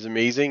them is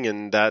amazing.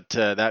 And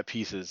that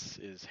piece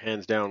is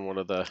hands down one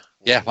of the.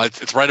 Yeah, well,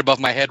 it's right above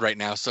my head right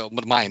now. So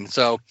with mine.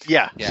 So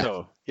yeah.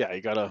 So yeah,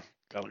 you gotta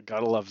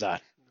love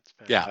that. It's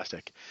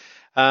fantastic.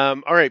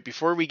 All right,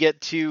 before we get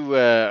to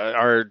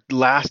our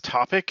last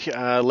topic,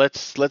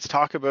 let's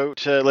talk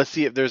about. Let's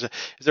see if is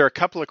there a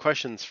couple of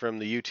questions from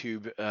the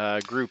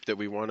YouTube group that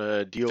we want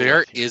to deal with.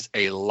 There is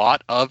a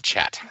lot of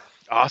chat.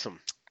 Awesome,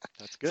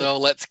 that's good. So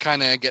let's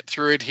kind of get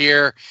through it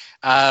here.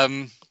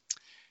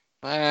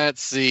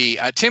 Let's see.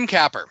 Tim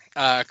Capper,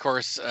 of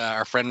course,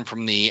 our friend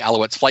from the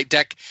Alouettes flight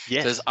deck,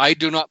 says, I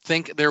do not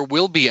think there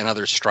will be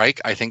another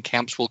strike. I think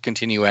camps will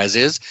continue as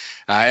is.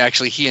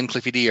 Actually, he and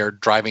Cliffy D are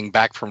driving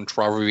back from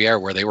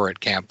Trois-Rivières, where they were at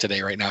camp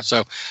today right now.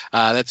 So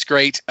that's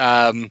great.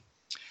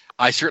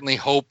 I certainly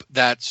hope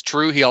that's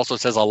true. He also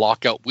says a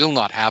lockout will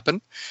not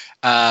happen.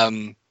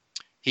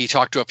 He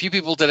talked to a few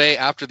people today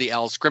after the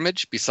Al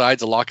scrimmage.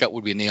 Besides, a lockout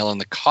would be a nail in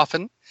the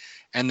coffin.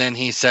 And then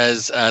he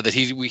says that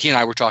he and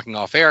I were talking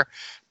off air,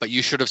 but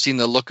you should have seen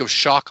the look of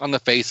shock on the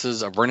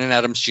faces of Vernon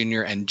Adams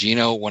Jr. and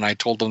Gino when I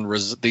told them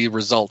the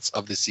results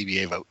of the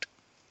CBA vote.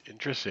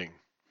 Interesting.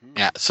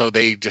 Yeah, so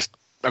they just,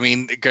 I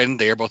mean, again,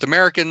 they are both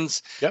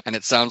Americans, and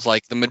it sounds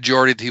like the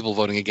majority of the people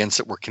voting against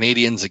it were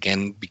Canadians.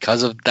 Again,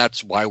 because of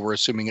that's why we're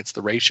assuming it's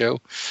the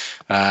ratio,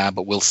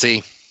 but we'll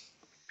see.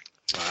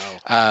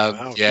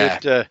 Wow.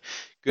 Yeah.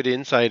 Good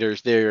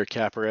insiders there,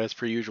 Capper, as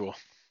per usual.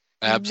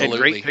 Absolutely.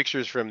 And great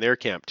pictures from their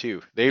camp,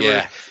 too. They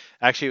were,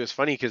 actually, it was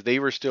funny because they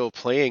were still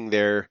playing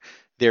their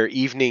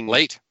evening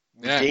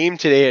game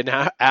today,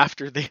 and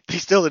after they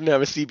still didn't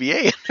have a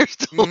CBA, and they're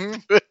still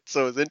good.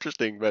 So it's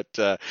interesting, but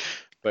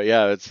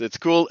yeah, it's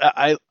cool.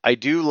 I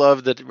do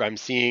love that I'm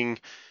seeing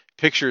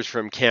pictures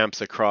from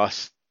camps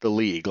across the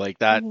league like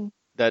that.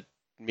 That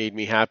made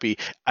me happy.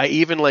 I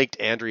even liked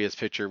Andrea's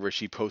picture where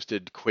she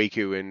posted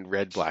Kwaku in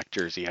red-black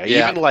jersey. I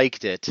even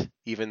liked it,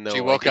 even though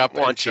she woke up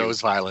and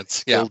chose violence.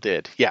 Still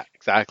did. Yeah,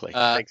 exactly.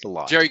 Thanks a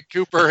lot. Jerry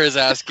Cooper is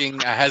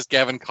asking, has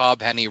Gavin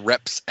Cobb had any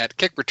reps at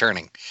kick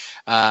returning?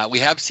 We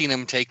have seen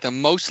him take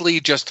them, mostly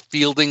just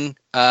fielding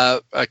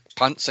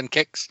punts and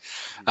kicks.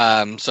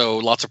 So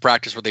lots of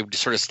practice where they would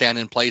just sort of stand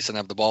in place and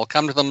have the ball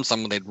come to them.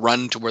 Some they'd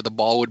run to where the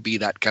ball would be,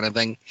 that kind of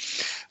thing.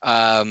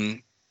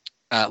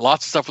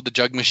 Lots of stuff with the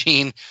jug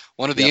machine.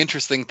 One of the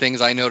interesting things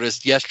I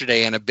noticed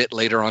yesterday and a bit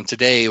later on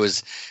today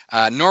was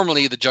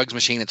normally the jugs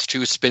machine, it's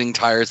two spinning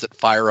tires that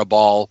fire a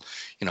ball,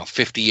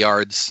 50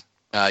 yards,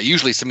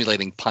 usually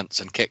simulating punts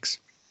and kicks.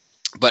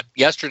 But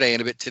yesterday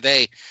and a bit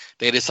today,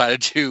 they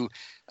decided to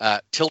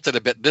tilt it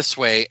a bit this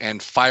way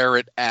and fire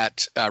it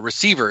at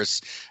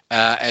receivers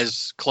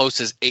as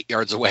close as 8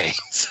 yards away.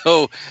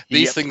 So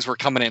these things were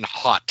coming in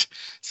hot.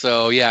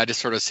 So yeah, just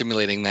sort of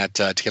simulating that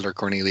Taylor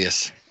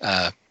Cornelius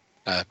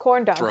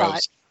corn dog throws.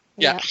 hot.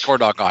 Yeah, corn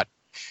dog hot.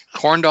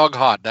 Corn dog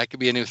hot. That could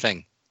be a new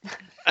thing.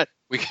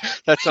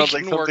 That sounds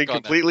like something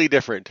completely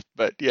different,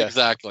 but yeah.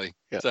 Exactly.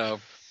 Yeah. So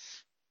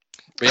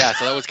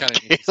that was kind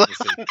of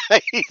interesting to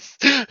see.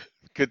 Nice.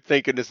 Good.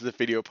 Thank goodness it's a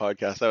video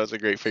podcast. That was a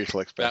great facial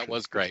expression. That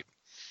was great.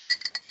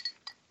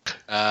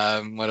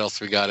 What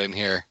else we got in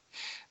here?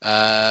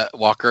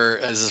 Walker,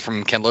 this is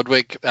from Ken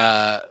Ludwig.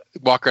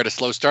 Walker had a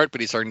slow start,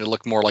 but he's starting to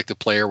look more like the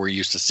player we're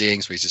used to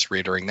seeing, so he's just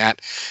reiterating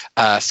that.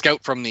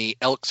 Scout from the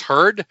Elks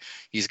herd.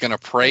 He's going to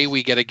pray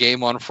we get a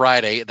game on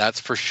Friday, that's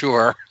for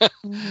sure.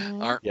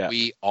 Aren't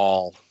we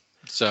all?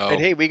 So, and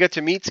hey, we got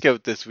to meet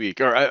Scout this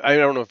week. Or I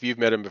don't know if you've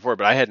met him before,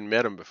 but I hadn't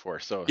met him before.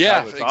 So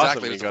yeah, exactly.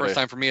 Awesome. It was the first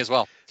time for me as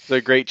well. It's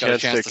a great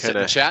chance to kind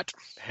of chat,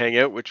 hang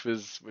out, which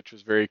was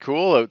very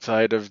cool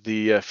outside of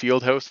the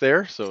field house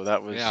there. So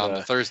that was on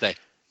the Thursday.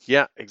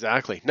 Yeah,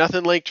 exactly.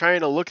 Nothing like trying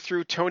to look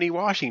through Tony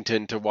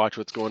Washington to watch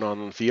what's going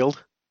on the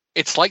field.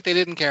 It's like they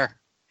didn't care.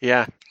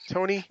 Yeah.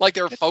 Tony? Like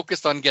they were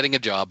focused on getting a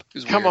job.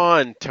 Come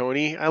on,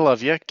 Tony. I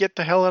love you. Get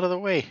the hell out of the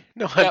way.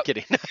 No, I'm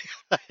kidding.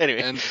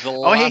 Anyway. And the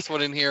last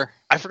one in here.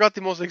 I forgot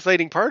the most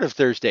exciting part of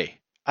Thursday.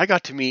 I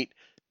got to meet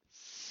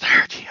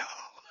Sergio.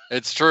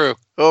 It's true.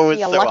 Oh,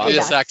 it's so awesome.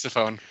 The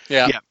saxophone.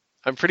 Yeah.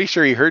 I'm pretty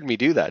sure he heard me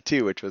do that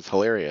too, which was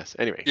hilarious.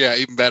 Anyway. Yeah,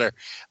 even better.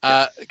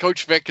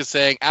 Coach Vic is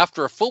saying,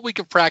 after a full week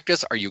of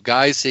practice, are you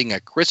guys seeing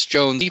a Chris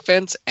Jones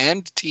defense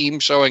and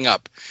team showing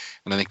up?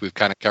 And I think we've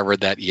kind of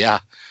covered that. Yeah,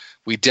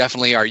 we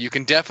definitely are. You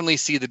can definitely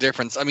see the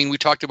difference. I mean, we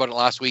talked about it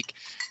last week.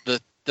 The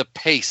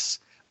pace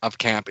of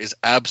camp is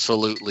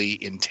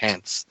absolutely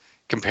intense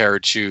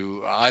compared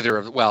to either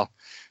of,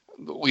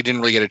 we didn't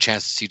really get a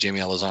chance to see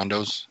Jamie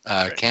Elizondo's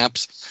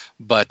camps,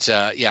 but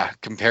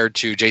compared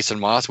to Jason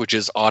Moss, which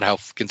is odd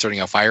concerning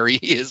how fiery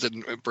he is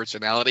in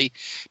personality,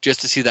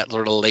 just to see that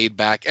sort of laid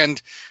back, and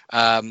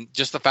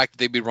just the fact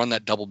that they'd run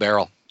that double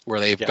barrel where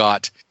they've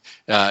got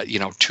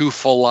two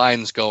full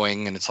lines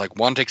going, and it's like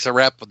one takes a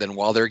rep, but then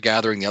while they're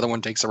gathering, the other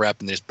one takes a rep,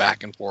 and there's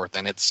back and forth,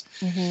 and it's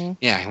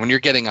when you're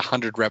getting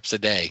 100 reps a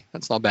day,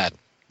 that's not bad.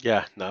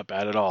 Yeah, not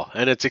bad at all.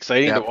 And it's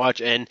exciting to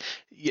watch. And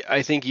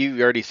I think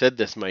you already said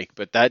this, Mike,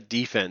 but that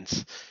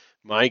defense,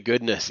 my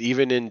goodness,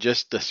 even in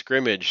just the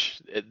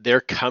scrimmage,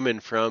 they're coming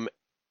from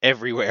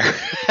everywhere.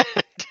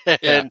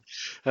 And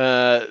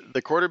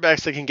the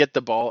quarterbacks that can get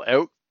the ball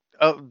out,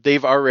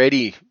 they've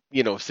already,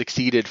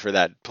 succeeded for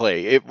that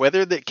play.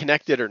 Whether they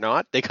connected or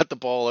not, they got the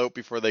ball out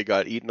before they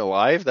got eaten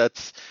alive.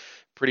 That's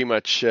pretty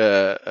much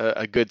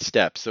a good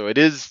step. So it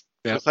is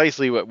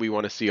precisely what we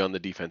want to see on the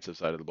defensive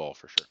side of the ball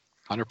for sure.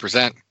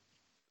 100%.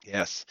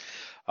 Yes.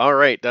 All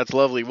right. That's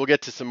lovely. We'll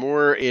get to some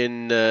more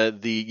in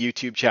the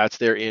YouTube chats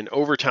there in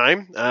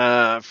overtime.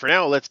 For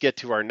now, let's get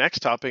to our next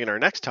topic. And our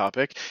next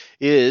topic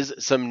is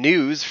some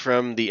news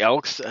from the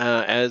Elks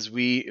as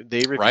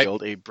they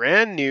revealed a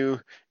brand new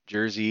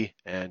jersey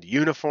and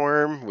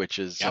uniform, which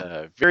is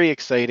very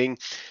exciting.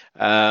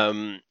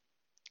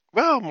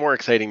 Well, more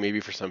exciting maybe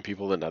for some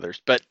people than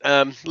others, but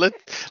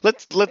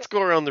let's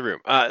go around the room.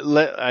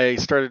 I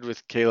started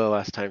with Kayla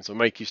last time, so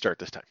Mike, you start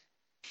this time.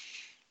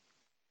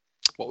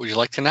 What would you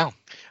like to know?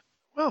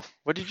 Well,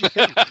 what did you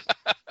think?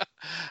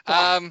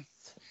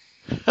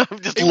 I'm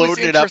just It was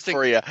loading it up interesting.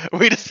 for you.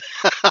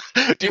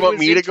 Do you want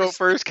me to go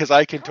first? Because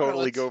I can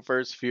totally let's- go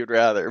first if you'd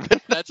rather.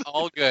 That's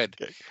all good.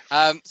 Okay.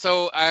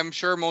 So I'm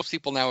sure most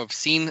people now have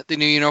seen the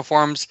new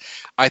uniforms.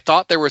 I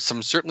thought there were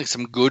certainly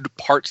some good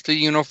parts to the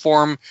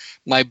uniform.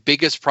 My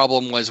biggest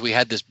problem was we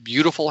had this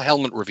beautiful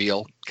helmet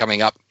reveal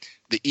coming up.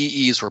 The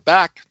EEs were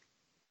back.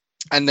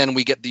 And then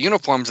we get the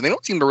uniforms, and they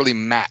don't seem to really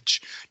match.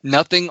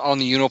 Nothing on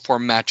the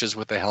uniform matches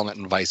with the helmet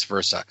and vice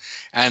versa.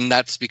 And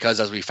that's because,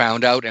 as we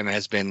found out, and it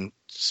has been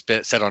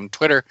said on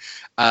Twitter,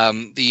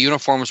 the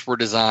uniforms were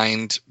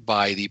designed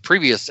by the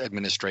previous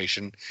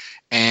administration,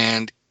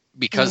 and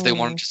because they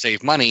wanted to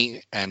save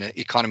money and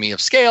economy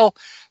of scale,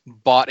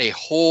 bought a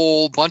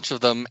whole bunch of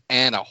them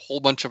and a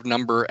whole bunch of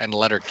number and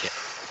letter kit.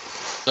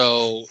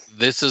 So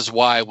this is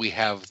why we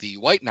have the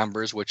white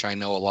numbers, which I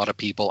know a lot of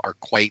people are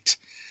quite,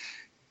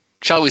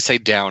 shall we say,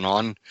 down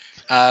on.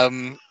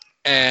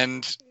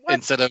 And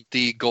instead of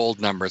the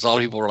gold numbers, a lot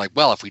of people were like,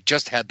 well, if we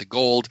just had the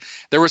gold.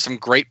 There were some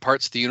great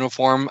parts of the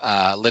uniform.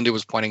 Linda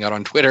was pointing out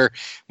on Twitter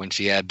when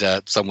she had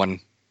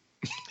someone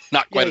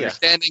not quite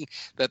understanding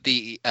that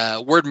the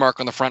word mark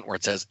on the front where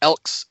it says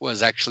Elks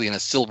was actually in a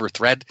silver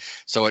thread.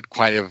 So it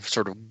quite of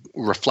sort of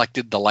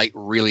reflected the light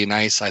really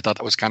nice. I thought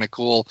that was kind of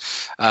cool.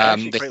 I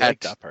actually quite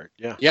like that part.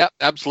 Yeah. Yeah,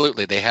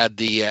 absolutely. They had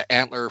the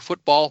antler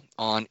football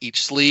on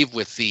each sleeve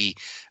with the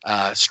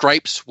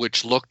stripes,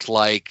 which looked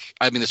like,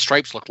 the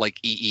stripes looked like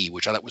EE,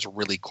 which I thought was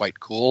really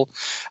quite cool.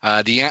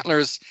 The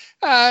antlers,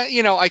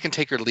 I can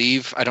take or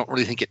leave. I don't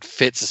really think it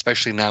fits,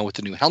 especially now with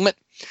the new helmet.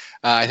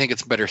 I think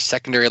it's a better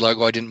secondary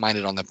logo. I didn't mind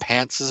it on the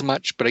pants as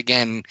much, but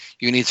again,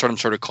 you need some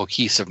sort of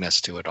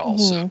cohesiveness to it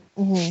also.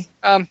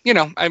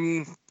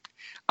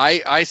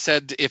 I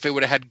said if it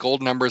would have had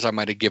gold numbers, I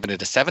might have given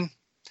it a 7.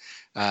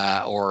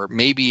 Or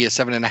maybe a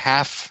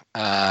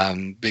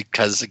 7.5,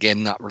 because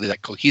again, not really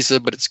that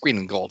cohesive, but it's green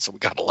and gold, so we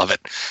gotta love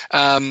it.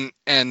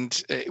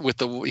 And with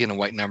the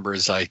white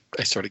numbers, I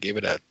sort of gave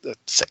it a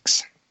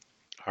 6.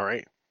 All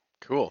right,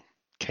 cool.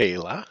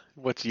 Kayla,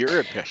 what's your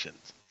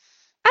impressions?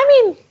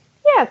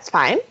 Yeah, it's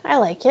fine. I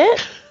like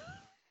it.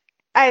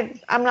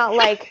 I'm not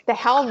like the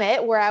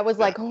helmet where I was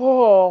like,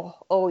 oh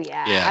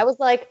yeah. I was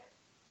like,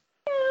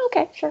 yeah,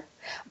 okay, sure.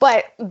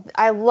 But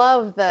I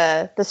love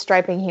the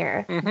striping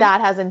here. Mm-hmm. That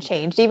hasn't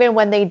changed. Even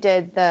when they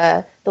did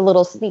the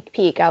little sneak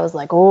peek, I was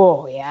like,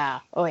 oh yeah.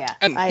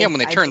 And when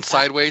they turn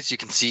sideways, you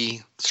can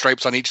see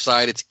stripes on each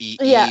side. It's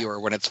EE,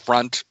 or when it's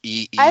front,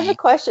 EE. I have a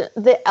question.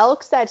 The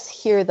Elks that's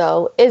here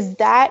though, is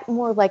that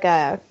more like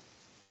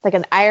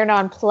an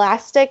iron-on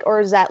plastic, or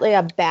is that like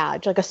a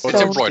badge, like a stone?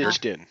 It's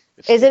embroidered in.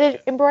 Is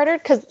it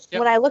embroidered? Because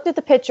when I looked at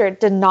the picture,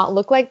 it did not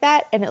look like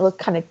that, and it looked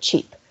kind of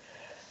cheap.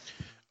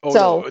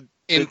 No.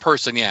 In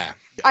person, yeah.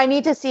 I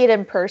need to see it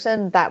in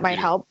person. That might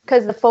help.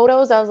 Because the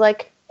photos, I was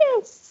like, yeah,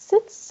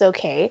 it's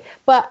okay.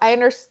 But I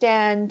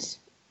understand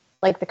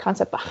like the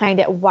concept behind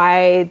it.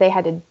 Why they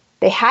had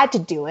to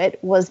do it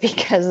was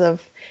because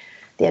of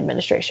the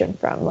administration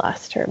from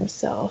last term.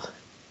 So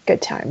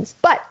good times.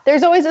 But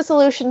there's always a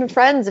solution,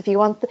 friends. If you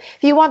want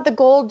the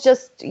gold,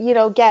 just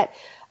get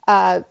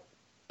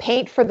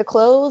paint for the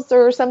clothes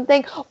or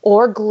something,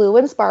 or glue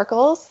and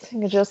sparkles.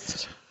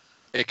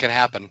 It can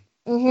happen.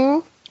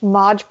 Mm-hmm.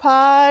 Mod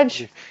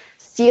Podge,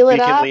 seal it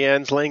up.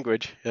 Leanne's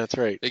language. That's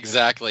right.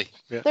 Exactly.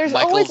 Yeah. There's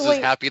Michael's always is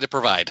happy to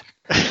provide.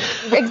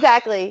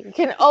 Exactly. You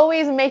can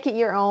always make it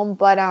your own,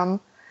 but I'll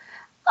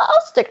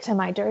stick to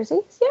my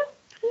jerseys.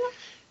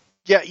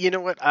 Yeah, you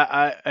know what?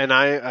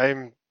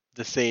 I'm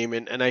the same,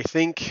 and I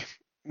think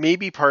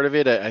maybe part of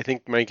it. I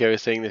think, Mike, I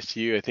was saying this to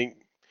you. I think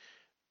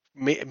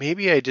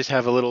maybe I just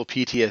have a little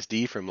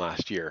PTSD from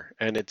last year,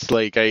 and it's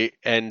like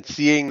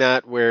seeing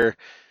that where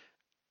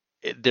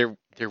there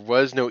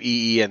was no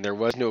EE and there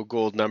was no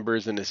gold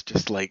numbers, and it's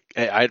just like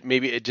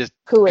maybe it just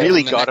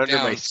really got under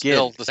my skin.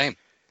 Still the same.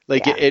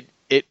 Like it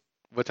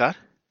what's that?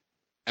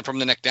 And from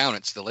the neck down,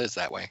 it still is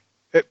that way.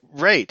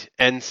 Right,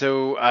 and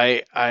so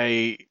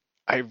I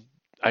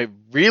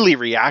really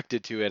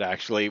reacted to it,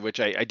 actually, which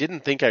I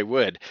didn't think I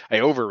would. I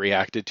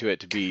overreacted to it,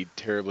 to be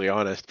terribly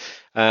honest.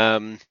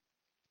 But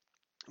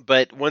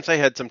once I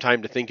had some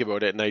time to think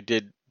about it, and I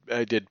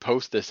did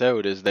post this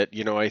out, is that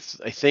I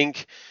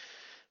think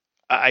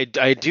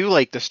I do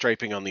like the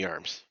striping on the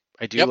arms.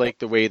 I do like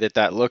the way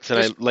that looks, and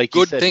There's I like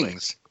good you said,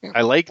 things.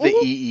 I like the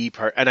EE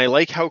part, and I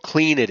like how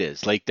clean it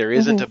is. Like there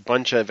isn't a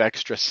bunch of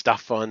extra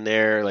stuff on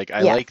there. Like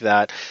I like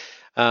that.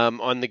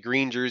 On the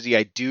green jersey,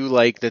 I do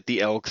like that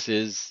the Elks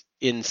is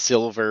in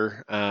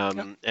silver,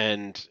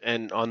 and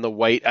on the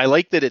white, I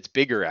like that it's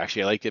bigger.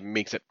 Actually, I like it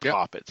makes it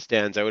pop. It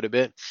stands out a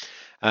bit.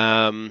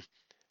 But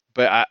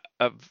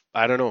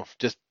I don't know.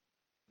 Just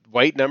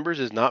white numbers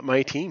is not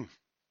my team.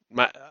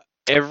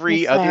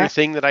 Every other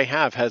thing that I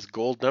have has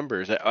gold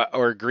numbers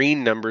or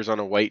green numbers on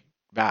a white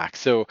back.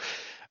 So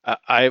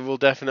I will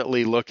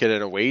definitely look at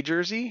an away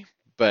jersey,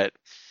 but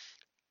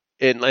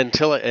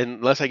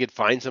unless I could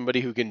find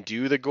somebody who can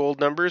do the gold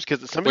numbers,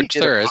 because somebody Which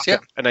did there a is,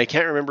 mock-up, and I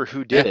can't remember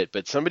who did it,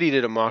 but somebody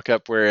did a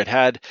mock-up where it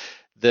had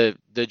the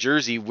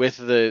jersey with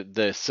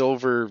the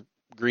silver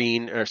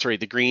green, or sorry,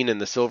 the green and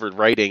the silver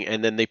writing,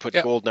 and then they put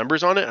gold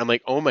numbers on it. I'm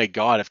like, oh my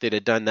god, if they'd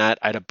have done that,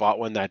 I'd have bought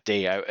one that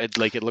day.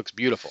 It looks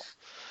beautiful.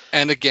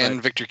 And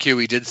again, Victor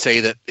Q, did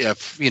say that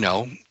if,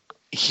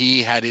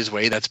 he had his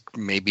way, that's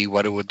maybe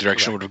what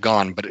direction would have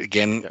gone. But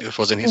again, it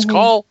wasn't his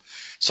call.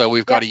 So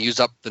we've got to use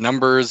up the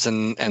numbers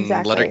and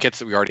letter kits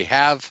that we already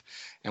have.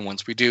 And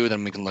once we do,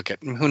 then we can look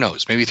at, who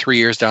knows, maybe 3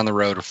 years down the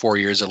road or 4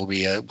 years, it'll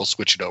be, we'll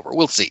switch it over.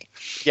 We'll see.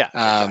 Yeah,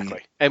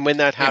 exactly. And when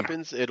that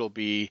happens, it'll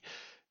be,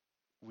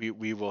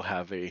 we will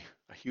have a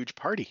huge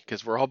party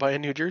because we're all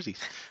buying new jerseys.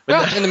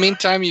 Well, in the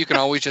meantime, you can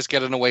always just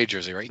get an away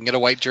jersey, right? You can get a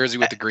white jersey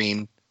with the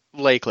green.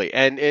 Likely.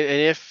 And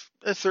if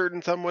a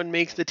certain someone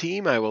makes the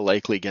team, I will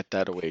likely get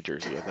that away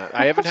jersey. And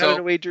I haven't had an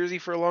away jersey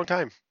for a long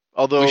time.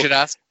 Although we should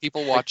ask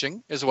people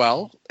watching as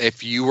well,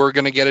 if you were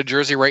going to get a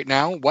jersey right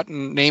now, what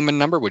name and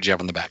number would you have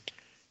on the back?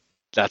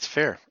 That's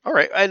fair. All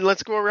right, and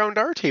let's go around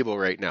our table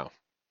right now.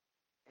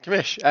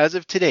 Kamish, as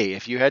of today,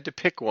 if you had to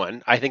pick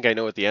one, I think I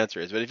know what the answer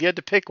is, but if you had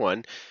to pick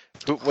one,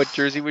 what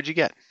jersey would you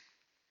get?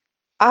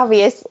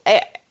 Obvious,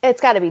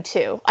 it's got to be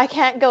 2. I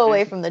can't go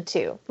away from the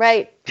 2,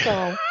 right?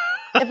 So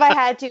if I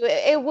had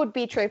to, it would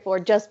be Tre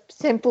Ford, just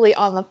simply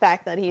on the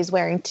fact that he's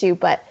wearing 2.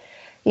 But,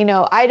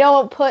 I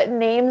don't put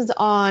names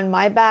on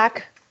my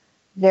back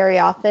very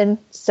often.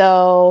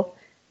 So,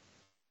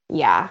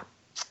 yeah.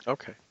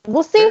 Okay.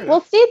 We'll see.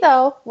 We'll see,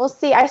 though. We'll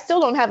see. I still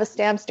don't have a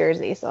Stamps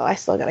jersey, so I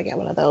still got to get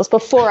one of those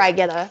before I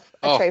get a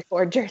Tre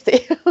Ford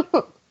jersey.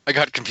 I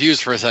got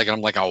confused for a second.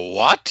 I'm like, a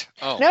what?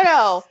 Oh,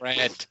 No.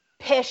 Fred.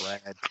 Pish.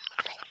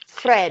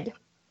 Fred.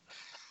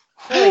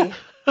 Really?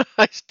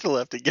 I still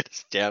have to get a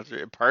Stamps.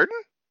 Pardon?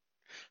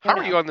 How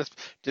are you on this?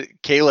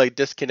 Kayla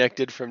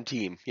disconnected from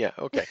team. Yeah,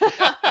 okay.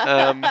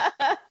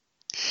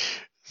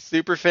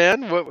 Super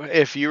fan, what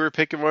if you were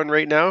picking one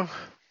right now,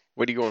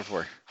 what are you going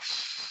for?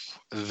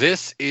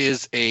 This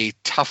is a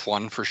tough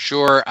one for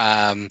sure.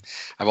 I've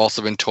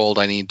also been told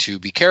I need to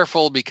be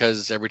careful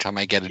because every time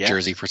I get a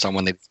jersey for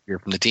someone, they disappear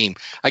from the team.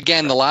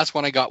 Again, the last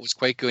one I got was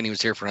Kwaku, and he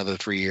was here for another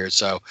 3 years.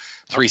 So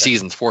 3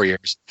 seasons, 4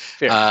 years.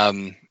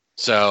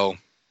 So,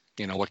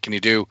 what can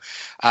you do?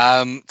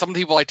 Some of the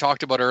people I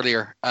talked about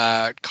earlier,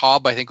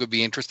 Cobb, I think would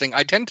be interesting.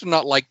 I tend to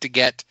not like to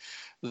get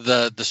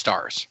the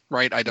stars,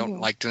 right? I don't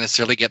like to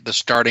necessarily get the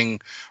starting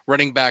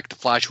running back, the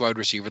flash wide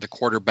receiver, the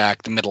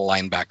quarterback, the middle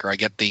linebacker. I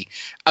get the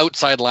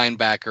outside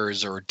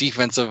linebackers or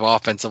defensive,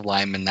 offensive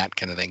linemen, that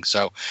kind of thing.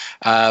 So,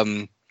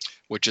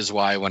 which is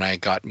why when I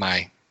got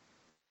my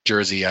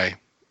jersey, I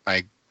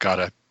got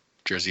a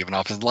jersey of an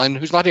offensive lineman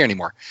who's not here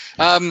anymore.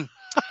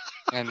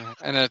 And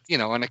a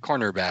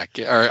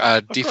cornerback or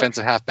a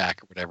defensive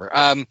halfback or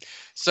whatever.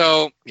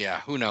 So yeah,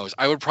 who knows?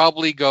 I would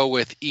probably go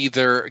with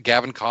either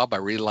Gavin Cobb. I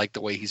really like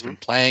the way he's been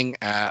playing,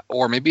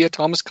 or maybe a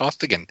Thomas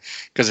Costigan,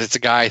 because it's a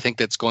guy I think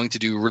that's going to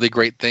do really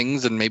great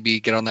things and maybe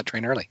get on that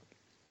train early.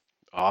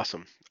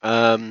 Awesome.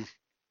 All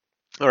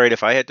right,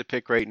 if I had to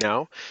pick right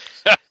now,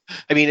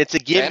 I mean, it's a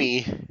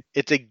gimme.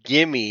 It's a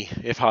gimme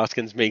if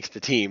Hoskins makes the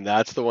team.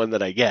 That's the one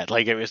that I get.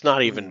 Like, it's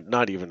not even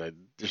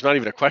there's not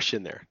even a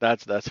question there.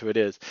 That's who it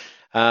is.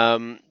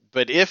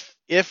 But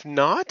if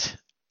not,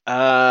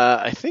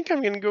 I think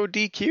I'm going to go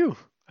DQ.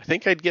 I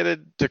think I'd get a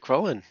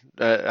DeQuillen.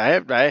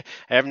 I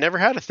have never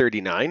had a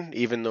 39,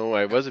 even though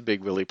I was a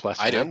big Willie Plus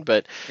fan.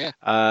 But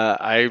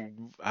I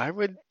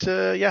would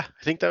I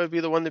think that would be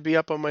the one to be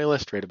up on my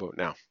list right about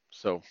now.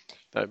 So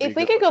if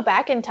we could go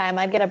back in time,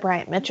 I'd get a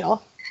Bryant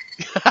Mitchell.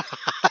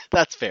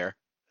 That's fair.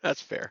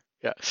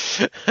 Yeah.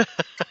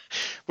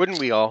 Wouldn't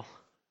we all?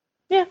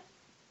 Yeah.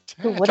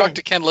 I talked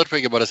to Ken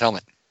Ludwig about his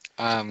helmet.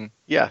 He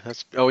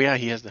has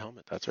the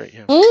helmet. That's right.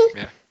 Yeah.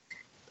 Yeah.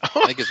 I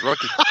think it's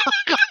rookie.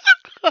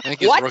 I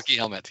think it's rookie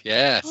helmet.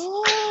 Yes.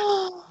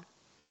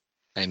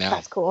 I know.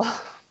 That's cool.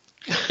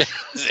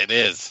 It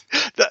is.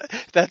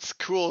 That's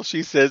cool,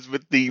 she says,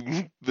 with the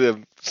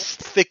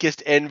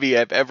thickest envy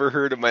I've ever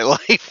heard in my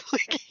life.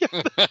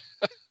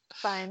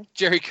 Fine.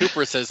 Jerry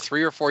Cooper says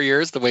 3 or 4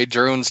 years. The way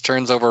Jones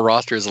turns over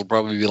rosters, will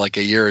probably be like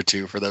a year or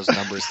two for those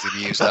numbers to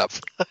be used up.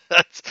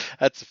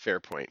 That's a fair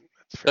point.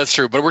 That's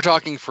true. But we're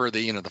talking for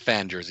the the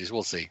fan jerseys.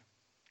 We'll see.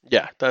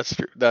 Yeah, that's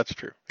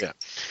true. Yeah.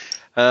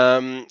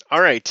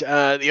 All right.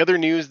 The other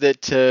news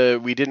that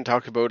we didn't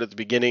talk about at the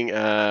beginning,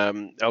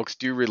 Elks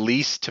do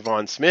release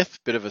Tavon Smith.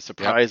 Bit of a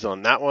surprise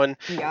on that one.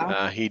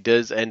 Yeah. He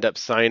does end up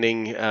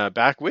signing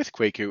back with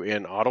Kwaku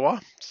in Ottawa.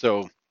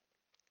 So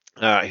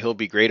he'll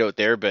be great out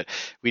there. But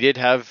we did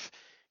have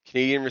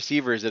Canadian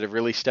receivers that have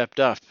really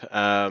stepped up.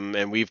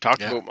 And we've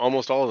talked about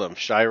almost all of them.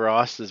 Shai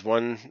Ross is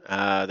one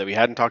that we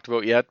hadn't talked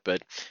about yet,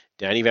 but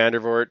Danny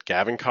Vandervoort,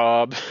 Gavin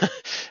Cobb,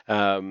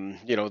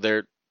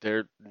 they're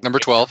number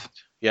 12.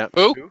 Yeah.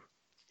 Who?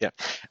 Yeah.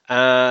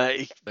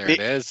 There it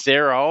is.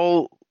 They're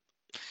all.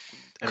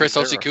 Chris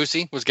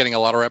Osikusi was getting a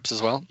lot of reps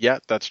as well. Yeah,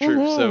 that's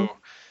true.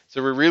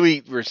 So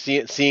we're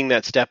seeing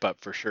that step up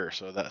for sure.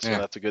 So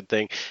that's a good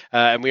thing.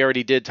 And we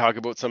already did talk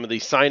about some of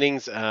these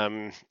signings.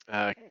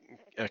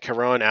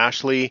 Karan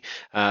Ashley,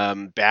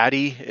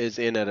 Batty is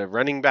in at a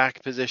running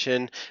back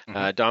position.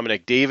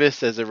 Dominic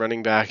Davis as a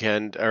running back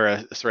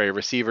a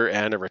receiver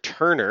and a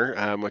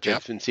returner, which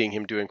I've been seeing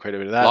him doing quite a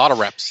bit of that. A lot of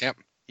reps. Yep.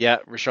 Yeah,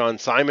 Rashawn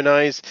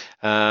Simonize,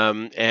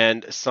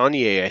 and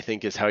Saunier, I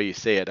think is how you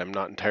say it. I'm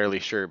not entirely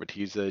sure, but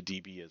he's a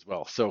DB as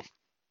well. So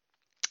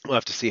we'll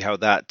have to see how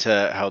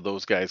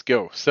those guys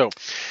go. So,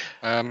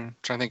 trying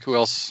to think who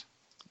else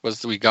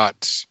we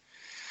got.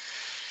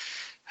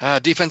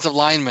 Defensive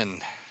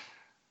lineman.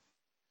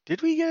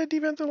 Did we get a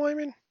defensive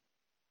lineman?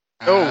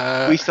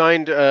 We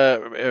signed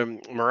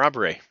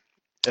Marabere.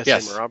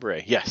 Yes.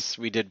 Marabere. Yes,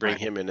 we did bring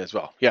him in as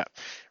well. Yeah,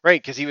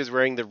 right, because he was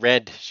wearing the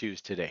red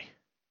shoes today.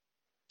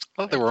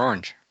 I thought they were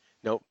orange.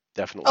 Nope,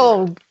 definitely.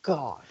 Oh, red.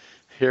 God.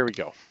 Here we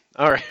go.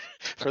 All right.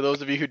 For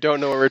those of you who don't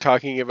know what we're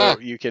talking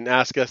about, you can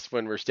ask us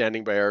when we're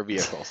standing by our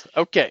vehicles.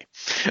 Okay.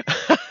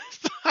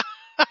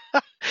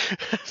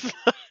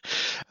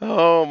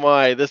 Oh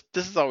my, this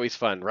is always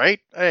fun, right?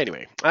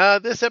 Anyway,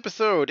 this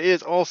episode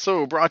is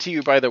also brought to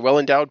you by the Well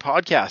Endowed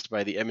Podcast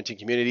by the Edmonton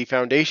Community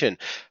Foundation,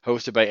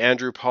 hosted by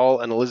Andrew Paul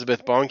and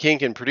Elizabeth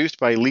Bonkink and produced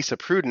by Lisa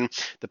Pruden.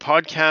 The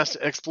podcast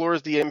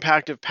explores the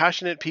impact of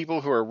passionate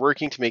people who are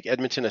working to make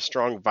Edmonton a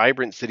strong,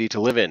 vibrant city to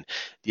live in.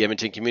 The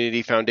Edmonton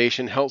Community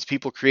Foundation helps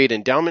people create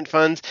endowment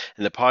funds,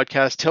 and the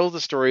podcast tells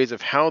the stories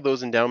of how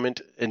those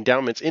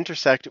endowments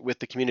intersect with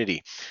the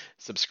community.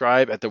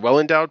 Subscribe at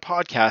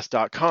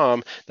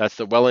thewellendowedpodcast.com. That's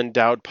the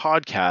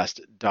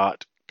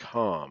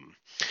wellendowedpodcast.com.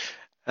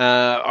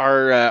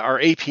 Our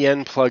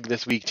APN plug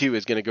this week too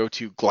is going to go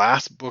to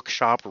Glass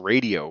Bookshop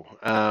Radio.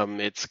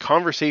 It's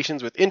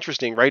conversations with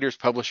interesting writers,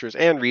 publishers,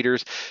 and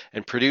readers,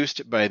 and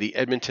produced by the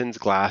Edmonton's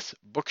Glass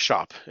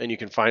Bookshop. And you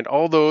can find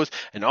all those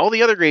and all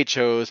the other great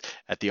shows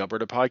at the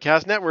Alberta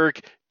Podcast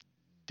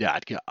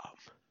Network.com.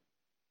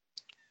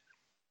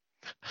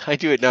 I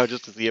do it now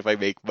just to see if I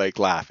make Mike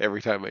laugh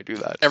every time I do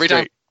that. Every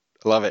time.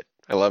 I love it.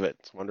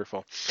 It's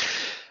wonderful.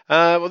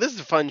 Well, this is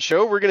a fun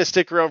show. We're going to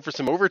stick around for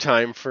some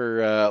overtime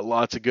for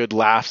lots of good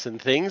laughs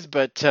and things.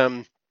 But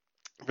for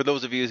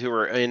those of you who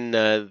are in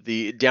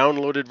the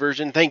downloaded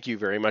version, thank you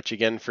very much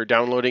again for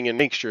downloading, and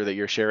make sure that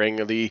you're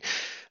sharing the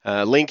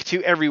link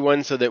to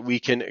everyone so that we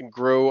can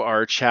grow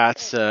our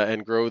chats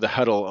and grow the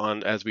huddle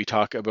on as we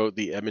talk about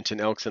the Edmonton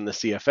Elks and the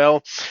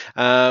CFL.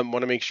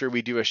 Want to make sure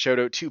we do a shout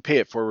out to Pay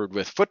It Forward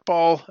with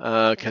Football,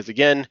 because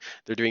again,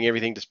 they're doing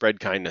everything to spread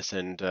kindness,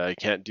 and I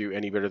can't do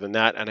any better than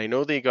that. And I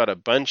know they got a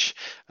bunch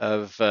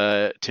of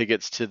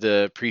tickets to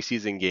the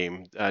preseason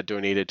game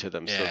donated to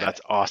them, so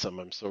that's awesome.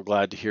 I'm so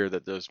glad to hear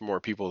that there's more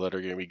people that are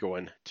going to be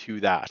going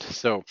to that.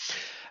 So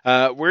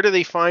where do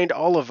they find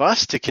all of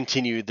us to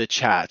continue the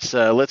chats?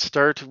 Let's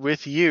start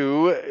with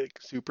you,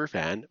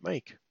 superfan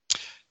Mike.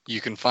 You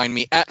can find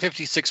me at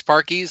 56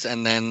 Parkies,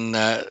 and then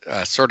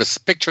sort of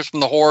pictures from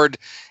the Horde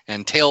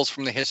and tales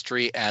from the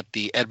history at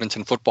the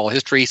Edmonton Football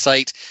History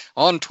site,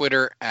 on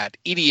Twitter at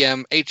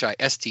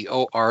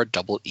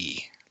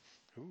EDMHISTOREE.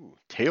 Ooh,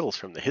 tales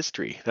from the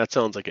history. That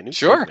sounds like a new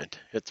segment.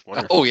 It's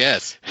wonderful. Oh,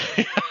 yes.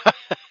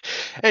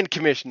 And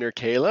Commissioner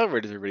Kayla,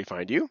 where does everybody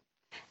find you?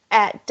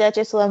 At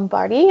Duchess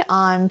Lombardi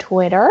on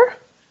Twitter.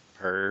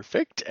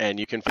 Perfect. And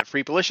you can find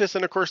Free Policious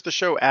and, of course, the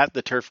show at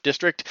the Turf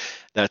District.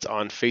 That's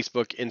on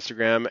Facebook,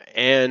 Instagram,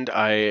 and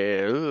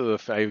I'm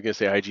going to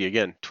say IG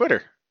again.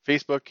 Twitter,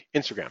 Facebook,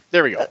 Instagram.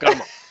 There we go. Got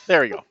them all.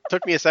 There we go.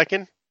 Took me a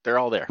second. They're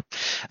all there.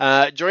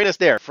 Join us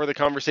there for the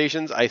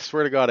conversations. I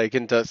swear to God, I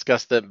can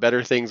discuss the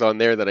better things on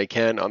there than I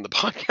can on the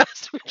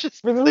podcast, which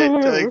is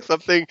saying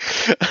something.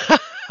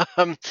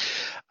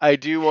 I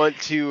do want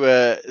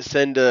to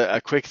send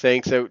a quick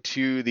thanks out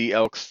to the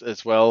Elks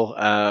as well.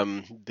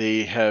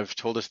 They have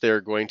told us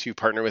they're going to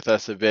partner with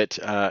us a bit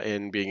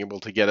in being able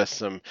to get us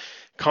some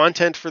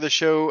content for the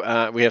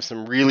show. We have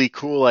some really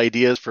cool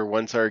ideas for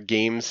once our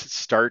games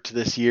start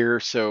this year.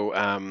 So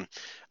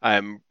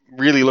I'm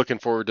really looking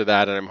forward to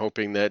that, and I'm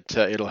hoping that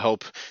it'll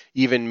help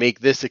even make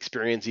this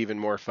experience even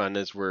more fun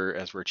as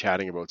we're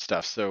chatting about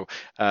stuff. So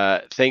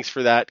thanks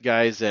for that,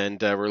 guys,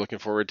 and we're looking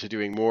forward to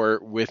doing more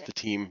with the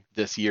team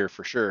this year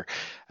for sure.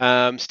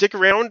 Stick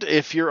around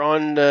if you're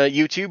on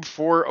YouTube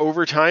for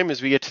overtime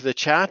as we get to the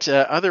chat.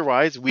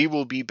 Otherwise, we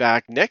will be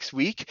back next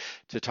week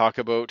to talk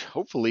about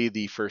hopefully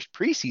the first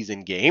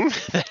preseason game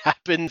that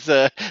happens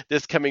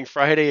this coming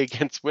Friday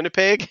against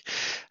Winnipeg.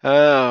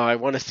 I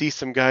want to see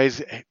some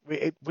guys.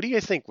 What do you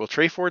guys think? Will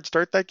Trey Ford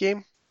start that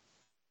game?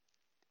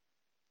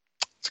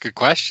 It's a good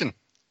question.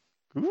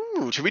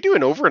 Ooh, should we do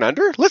an over and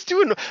under? Let's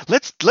do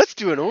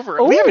an over.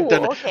 Ooh, we haven't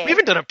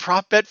done a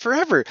prop bet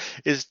forever.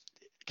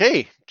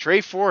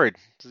 Trey Ford,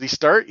 does he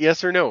start?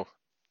 Yes or no?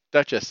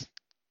 Duchess,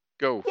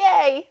 go.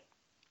 Yay!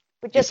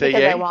 But just because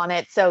yay? I want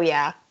it, so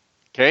yeah.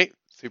 Okay,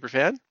 super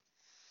fan.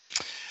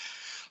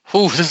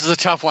 Ooh, this is a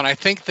tough one. I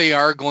think they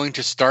are going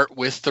to start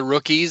with the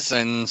rookies,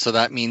 and so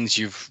that means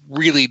you've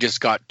really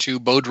just got two.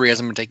 Beaudry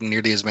hasn't been taking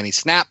nearly as many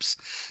snaps.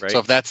 Right. So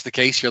if that's the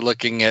case, you're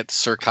looking at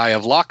Sir Kai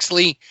of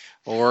Loxley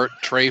or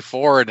Trey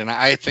Ford. And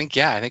I think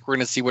we're going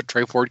to see what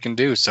Trey Ford can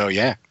do. So,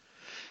 yeah.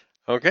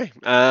 Okay.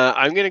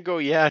 I'm going to go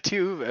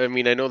too. I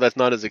mean, I know that's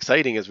not as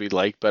exciting as we'd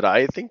like, but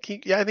I think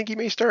he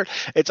may start.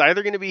 It's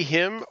either going to be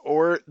him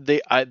or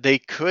they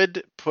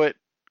could put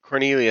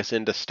Cornelius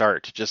in to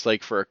start, just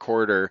like for a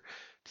quarter,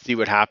 see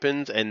what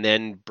happens, and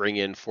then bring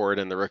in Ford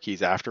and the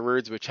rookies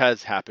afterwards, which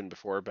has happened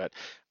before. But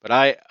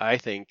I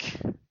think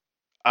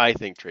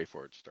Trey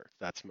Ford starts.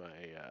 That's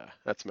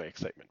my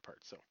excitement part.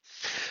 So,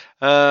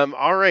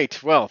 all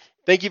right. Well,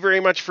 thank you very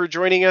much for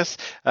joining us.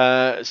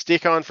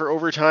 Stick on for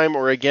overtime,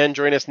 or again,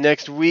 join us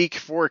next week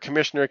for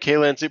Commissioner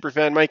Kayla and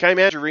Superfan Mike. I'm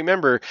Andrew.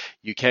 Remember,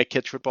 you can't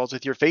catch footballs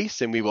with your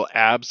face, and we will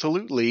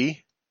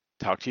absolutely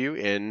talk to you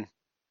in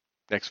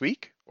next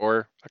week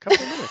or a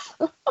couple of minutes.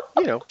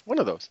 One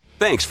of those.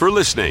 Thanks for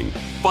listening.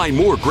 Find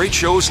more great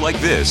shows like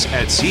this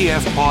at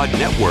CF Pod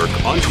Network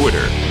on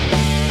Twitter.